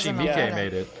 Takashi Miike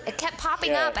made it. It kept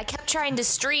popping up. I kept trying to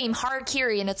stream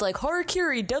Harakiri, and it's like,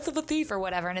 Harakiri, Death of a Thief or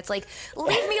whatever, and it's like,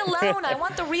 leave me alone, I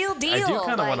want the real deal. I do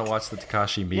kind of want to watch the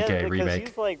Takashi Miike remake.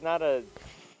 He's like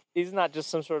he's not just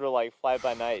some sort of like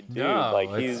fly-by-night dude. No,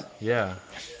 like he's... Yeah.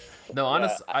 No,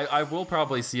 honestly, yeah. I will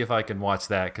probably see if I can watch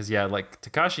that, because like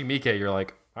Takashi Miike, you're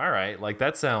like, all right, like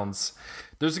that sounds...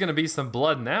 There's going to be some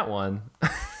blood in that one.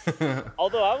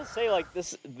 Although I will say, like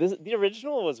the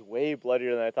original was way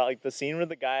bloodier than I thought. Like the scene where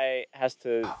the guy has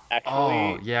to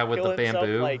actually with the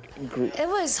bamboo. Like, it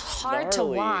was hard to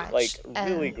watch. Like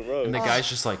really gross. And the guy's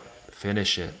just like,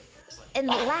 finish it. And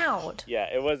loud. Yeah,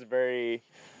 it was very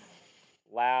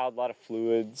loud. A lot of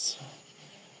fluids.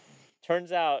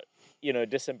 turns out,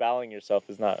 disemboweling yourself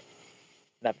is not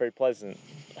very pleasant.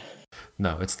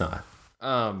 No, it's not.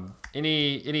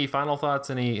 Any final thoughts?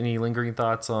 Any lingering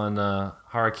thoughts on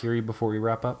Harakiri before we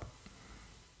wrap up?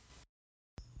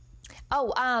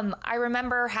 Oh, I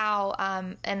remember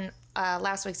how in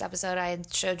last week's episode I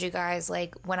showed you guys,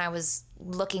 like, when I was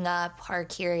looking up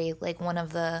Harakiri, like, one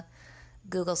of the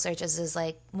Google searches is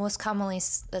like most commonly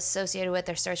associated with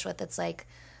or searched with. It's like,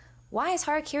 why is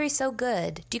Harakiri so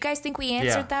good? Do you guys think we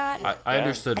answered that? I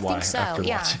understood why. I think so, after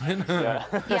watching it.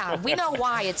 Yeah, we know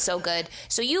why it's so good.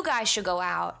 So you guys should go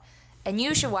out and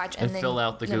you should watch and then fill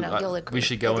out the Google. You'll agree. We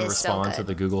should go and respond so to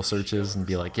the Google searches and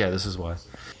be like, yeah, this is why.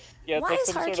 Yeah, it's why like is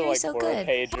some sort of Harakiri like so forum good?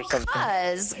 page or something.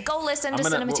 Because go listen to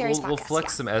Cinematerial's podcast. We'll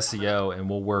flex some SEO and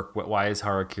we'll work why is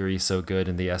Harakiri so good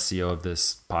in the SEO of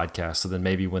this podcast. So then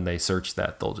maybe when they search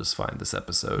that, they'll just find this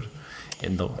episode.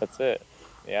 That's it.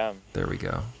 Yeah. There we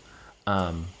go.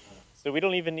 So we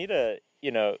don't even need to,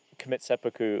 commit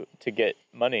seppuku to get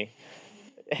money.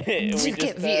 We just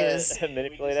get views.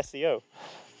 Manipulate SEO.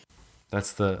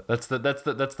 That's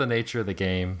the nature of the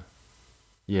game.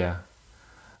 Yeah.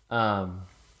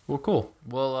 Well, cool.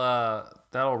 Well,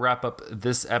 that'll wrap up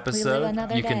this episode.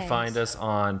 You can find us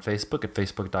on Facebook at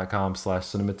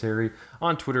facebook.com/cinematary,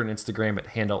 on Twitter and Instagram at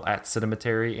handle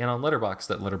 @cinematary, and on Letterboxd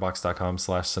at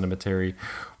letterboxd.com/cinematary,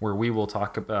 where we will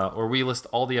talk about, or we list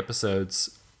all the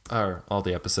episodes, or all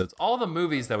the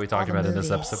movies that we talked about in this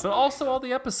episode, but also all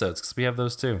the episodes, because we have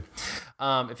those too.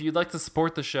 If you'd like to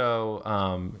support the show,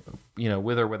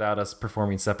 with or without us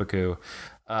performing seppuku,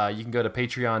 you can go to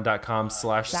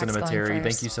patreon.com/cinematary.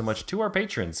 Thank you so much to our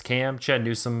patrons, Cam, Chad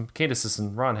Newsom, Candace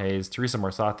Sisson, Ron Hayes, Teresa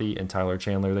Marsathi, and Tyler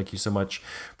Chandler. Thank you so much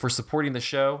for supporting the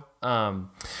show.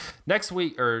 Next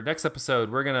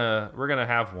episode, we're gonna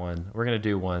have one. We're gonna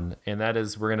do one, and that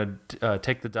is we're gonna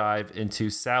take the dive into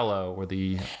Sallow, or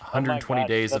the 120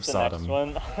 Days of Sodom.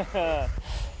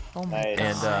 Oh my God.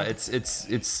 And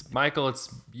it's Michael, it's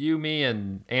you, me,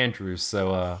 and Andrew.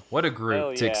 So what a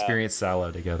group to experience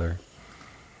Sallow together.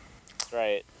 That's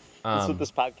right. That's what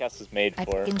this podcast is made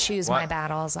for. I can choose my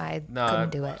battles.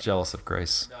 Couldn't do it. Jealous of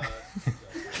Grace.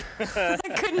 I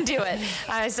couldn't do it.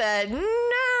 I said, no.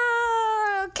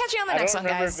 Catch you on the next one,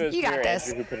 guys. You got this.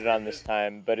 Andrew who put it on this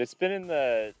time, but it's been in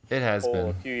the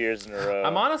a few years in a row.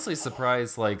 I'm honestly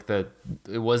surprised that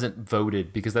it wasn't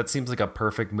voted, because that seems like a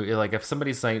perfect movie. Like if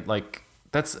somebody's saying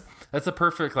that's a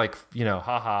perfect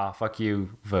haha fuck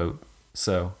you vote.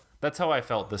 So that's how I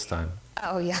felt this time.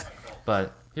 Oh yeah.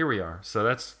 But here we are. So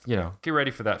that's get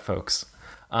ready for that, folks.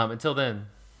 Until then,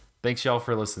 thanks y'all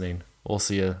for listening. We'll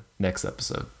see you next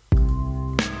episode.